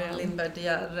Marianne Lindberg De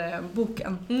Geer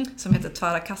boken som heter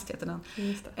Tvära kast heter den.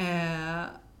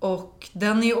 Och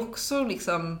den är ju också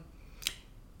liksom...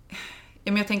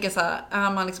 Ja, men jag tänker så här,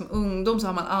 är man liksom ungdom så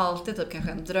har man alltid typ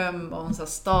kanske en dröm om så här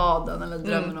staden eller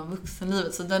drömmen om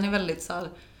vuxenlivet. Så den är väldigt så här,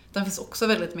 den finns också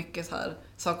väldigt mycket så här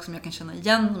saker som jag kan känna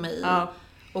igen mig i.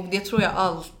 Och det tror jag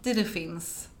alltid det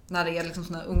finns när det är liksom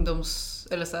såna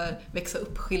eller så här växa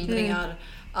upp skildringar,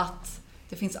 att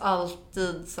det finns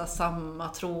alltid så här samma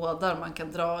trådar man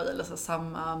kan dra i, eller så här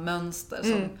samma mönster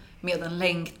som med en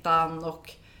längtan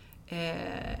och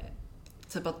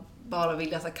typ att bara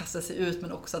vilja så här, kasta sig ut,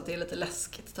 men också att det är lite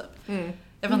läskigt typ.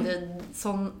 Jag vet inte,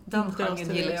 den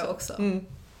genren gillar jag också.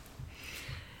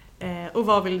 Och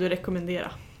vad vill du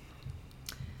rekommendera?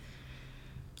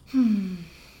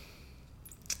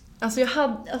 Alltså jag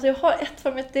har ett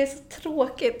för mig att det är så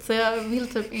tråkigt så jag vill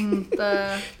typ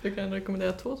inte... Du kan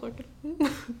rekommendera 2 saker.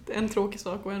 En tråkig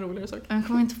sak och en roligare sak. Jag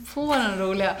kommer inte på den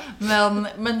roliga.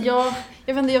 Men jag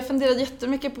vet inte, jag funderar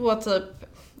jättemycket på typ...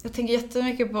 Jag tänker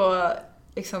jättemycket på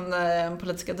liksom den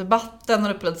politiska debatten och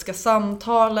det politiska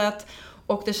samtalet.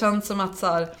 Och det känns som att så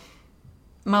här,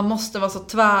 man måste vara så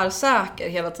tvärsäker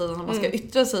hela tiden om man ska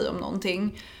yttra sig om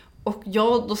någonting. Och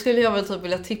då skulle jag väl typ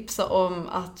vilja tipsa om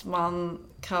att man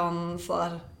kan så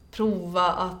här, prova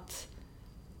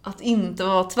att inte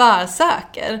vara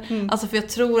tvärsäker. Alltså för jag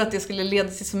tror att det skulle leda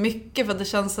till så mycket, för att det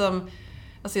känns som,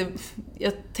 alltså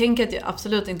jag tänker att jag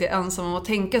absolut inte är ensam om att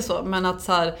tänka så, men att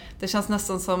så här, det känns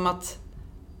nästan som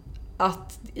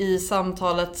att i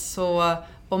samtalet så,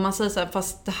 om man säger så här,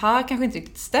 fast det här kanske inte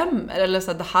riktigt stämmer, eller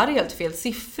så här, det här är helt fel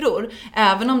siffror,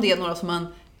 även om det är några som man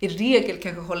i regel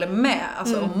kanske håller med,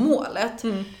 alltså om målet.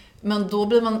 Men då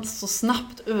blir man så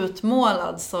snabbt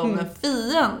utmålad som en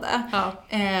fiende. Ja.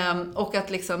 Och att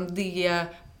liksom det...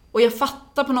 Och jag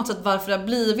fattar på något sätt varför det har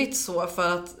blivit så.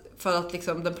 För att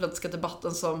liksom den politiska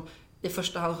debatten som i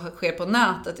första hand sker på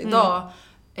nätet idag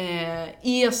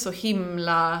är så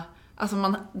himla...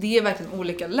 Alltså det är verkligen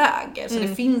olika läger. Så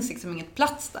det finns liksom inget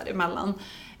plats däremellan.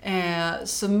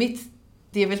 Så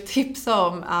det jag vill tipsa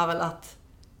om är väl att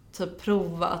typ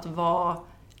prova att vara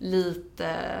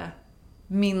lite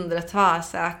mindre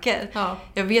tvärsäker. Ja.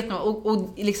 Jag vet nog, och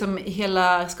liksom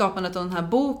hela skapandet av den här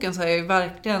boken så är jag ju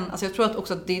verkligen, alltså jag tror att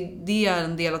också att det är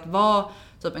en del att vara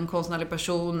typ en konstnärlig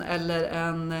person eller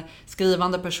en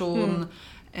skrivande person.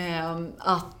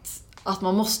 Att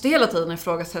man måste hela tiden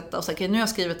ifrågasätta och säga, okej, nu har jag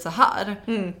skrivit så här.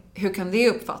 Hur kan det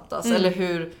uppfattas? Eller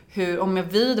hur, om jag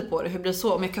vrider på det, hur blir det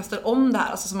så? Om jag kastar om det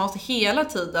här. Alltså så man måste hela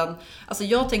tiden, alltså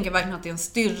jag tänker verkligen att det är en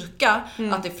styrka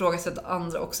att ifrågasätta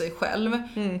andra och sig själv.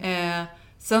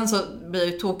 Sen så blir jag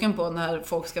ju token på när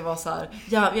folk ska vara så här,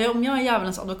 om jag är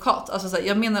djävulens advokat. Alltså så här,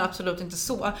 jag menar absolut inte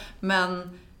så.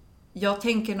 Men jag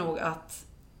tänker nog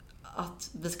att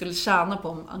vi skulle tjäna på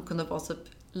om man kunde vara typ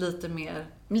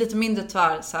lite mindre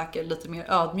tvärsäker, lite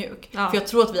mer ödmjuk. Ja. För jag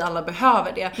tror att vi alla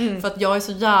behöver det. För att jag är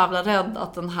så jävla rädd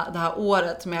att det här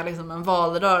året med liksom en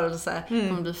valrörelse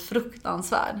kommer bli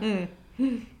fruktansvärd.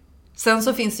 Sen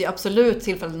så finns det ju absolut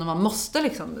tillfällen när man måste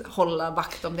liksom hålla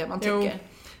vakt om det man tycker. Jo.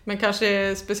 Men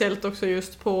kanske speciellt också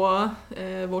just på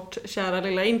vårt kära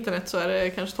lilla internet så är det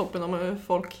kanske toppen om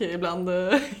folk ibland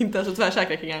inte är så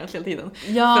tvärsäkra kring annat hela tiden.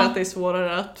 Ja. För att det är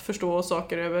svårare att förstå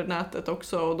saker över nätet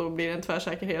också, och då blir en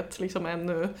tvärsäkerhet liksom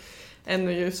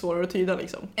ännu svårare att tyda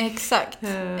liksom.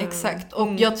 Exakt. Och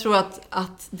jag tror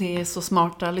att det är så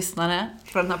smarta lyssnare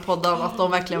på den här podden att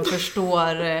de verkligen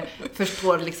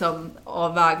förstår liksom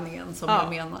avvägningen som jag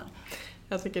menar.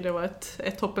 Jag tycker det var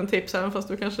ett toppentips, även fast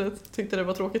du kanske tyckte det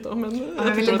var tråkigt då. Men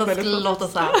jag vill inte att det skulle låta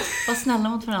så här. Var snälla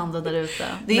mot varandra där ute.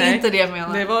 Det är inte det jag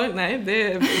menar.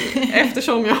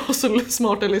 Eftersom jag har så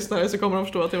smarta lyssnare så kommer de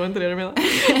förstå att det var inte det du menar.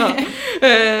 Ja.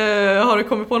 Har du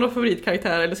kommit på någon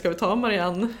favoritkaraktär, eller ska vi ta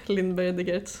Marianne Lindberg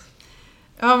Degertz?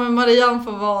 Ja, men Marianne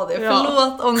får vara det. Ja.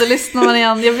 Förlåt om du lyssnar,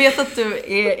 Marianne. Jag vet att du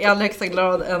är i allra högsta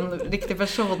grad en riktig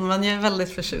person, men jag är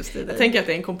väldigt förtjust i dig. Jag tänker att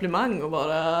det är en komplimang att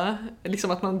vara,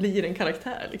 liksom att man blir en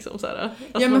karaktär. Liksom, så här,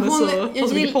 att ja, man har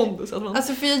så mycket pondus. Att man...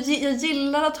 Alltså, för jag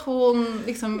gillar att hon,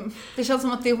 liksom, det känns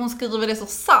som att det hon skriver är så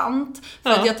sant. För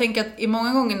att jag tänker att i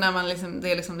många gånger när man liksom,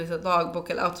 det är liksom lite dagbok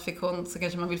eller autofiktion, så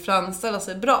kanske man vill framställa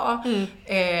sig bra.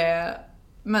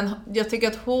 Men jag tycker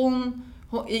att hon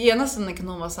i ena stunden kan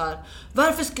hon vara så här: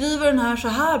 varför skriver den här så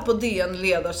här på DN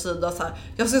ledarsida så här?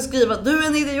 Jag ska skriva, du är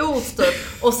en idiot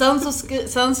typ. Och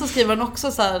sen så skriver han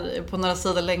också så här på några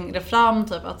sidor längre fram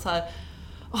typ att så här: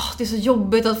 det är så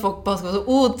jobbigt att folk bara ska vara så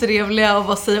otrevliga och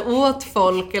bara säga åt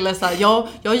folk eller så här,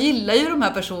 jag gillar ju de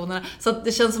här personerna. Så att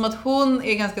det känns som att hon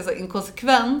är ganska så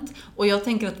inkonsekvent, och jag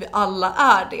tänker att vi alla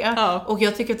är det. Ja. Och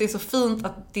jag tycker att det är så fint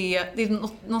att det är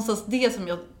någonstans det som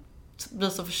jag blir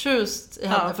så förtjust i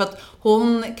henne. Ja. För att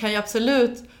hon kan ju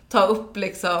absolut ta upp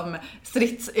liksom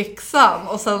stridsyxan,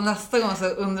 och sen nästa gång så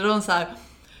undrar hon så här: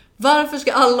 varför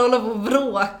ska alla hålla på och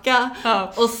bråka?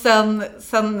 Ja. Och sen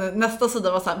nästa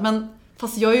sida var så här: men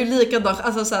fast jag är ju likadan,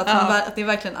 alltså så att det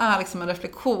verkligen är liksom en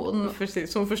reflektion.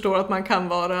 Precis, hon förstår att man kan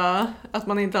vara, att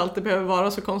man inte alltid behöver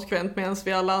vara så konsekvent, medan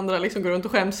vi alla andra liksom går runt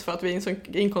och skäms för att vi är så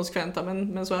inkonsekventa,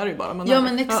 men så är det ju bara.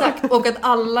 Men exakt, och att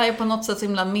alla är på något sätt så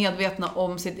himla medvetna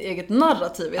om sitt eget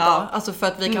narrativ idag. Ja. Alltså för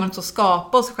att vi kan också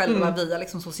skapa oss själva via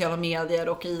liksom sociala medier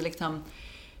och i liksom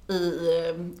i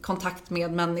kontakt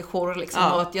med människor liksom.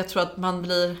 Ja. Och att jag tror att man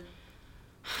blir...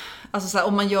 Alltså så här,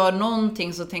 om man gör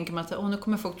någonting så tänker man att nu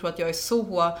kommer folk tro att jag är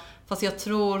så. Fast jag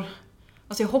tror...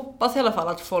 Alltså jag hoppas i alla fall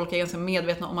att folk är ganska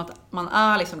medvetna om att man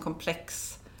är liksom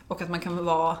komplex. Och att man kan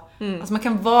vara... Alltså man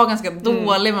kan vara ganska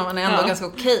dålig, men man är ändå ganska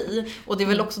okej. Och det är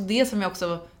väl också det som jag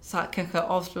också, så här, kanske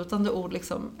avslutande ord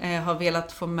liksom, har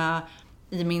velat få med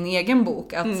i min egen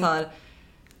bok. Att, så här,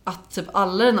 att typ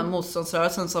alla den här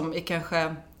motståndsrörelsen som är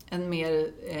kanske... en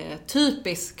mer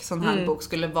typisk sån här bok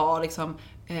skulle vara liksom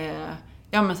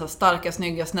ja men så här, starka,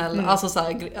 snygga, snälla, alltså så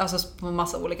här, alltså på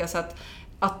massa olika sätt,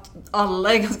 att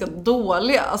alla är ganska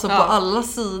dåliga, alltså på alla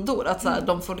sidor, att så här,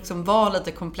 de får liksom vara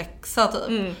lite komplexa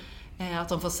typ. Att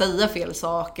de får säga fel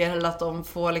saker, eller att de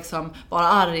får liksom vara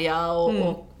arga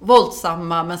och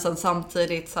våldsamma, men sen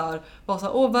samtidigt så här, vara så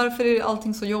här, varför är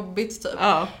allting så jobbigt typ.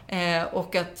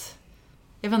 Och att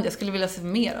jag vet inte, jag skulle vilja se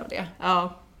mer av det.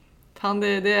 Ja. Fan,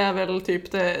 det är väl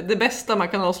typ det bästa man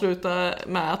kan avsluta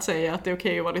med, att säga att det är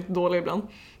okej att vara lite dålig ibland.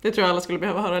 Det tror jag alla skulle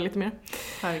behöva höra lite mer.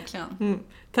 Verkligen.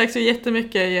 Tack så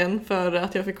jättemycket igen för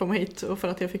att jag fick komma hit och för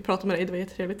att jag fick prata med dig. Det var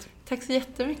jättetrevligt. Tack så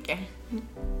jättemycket.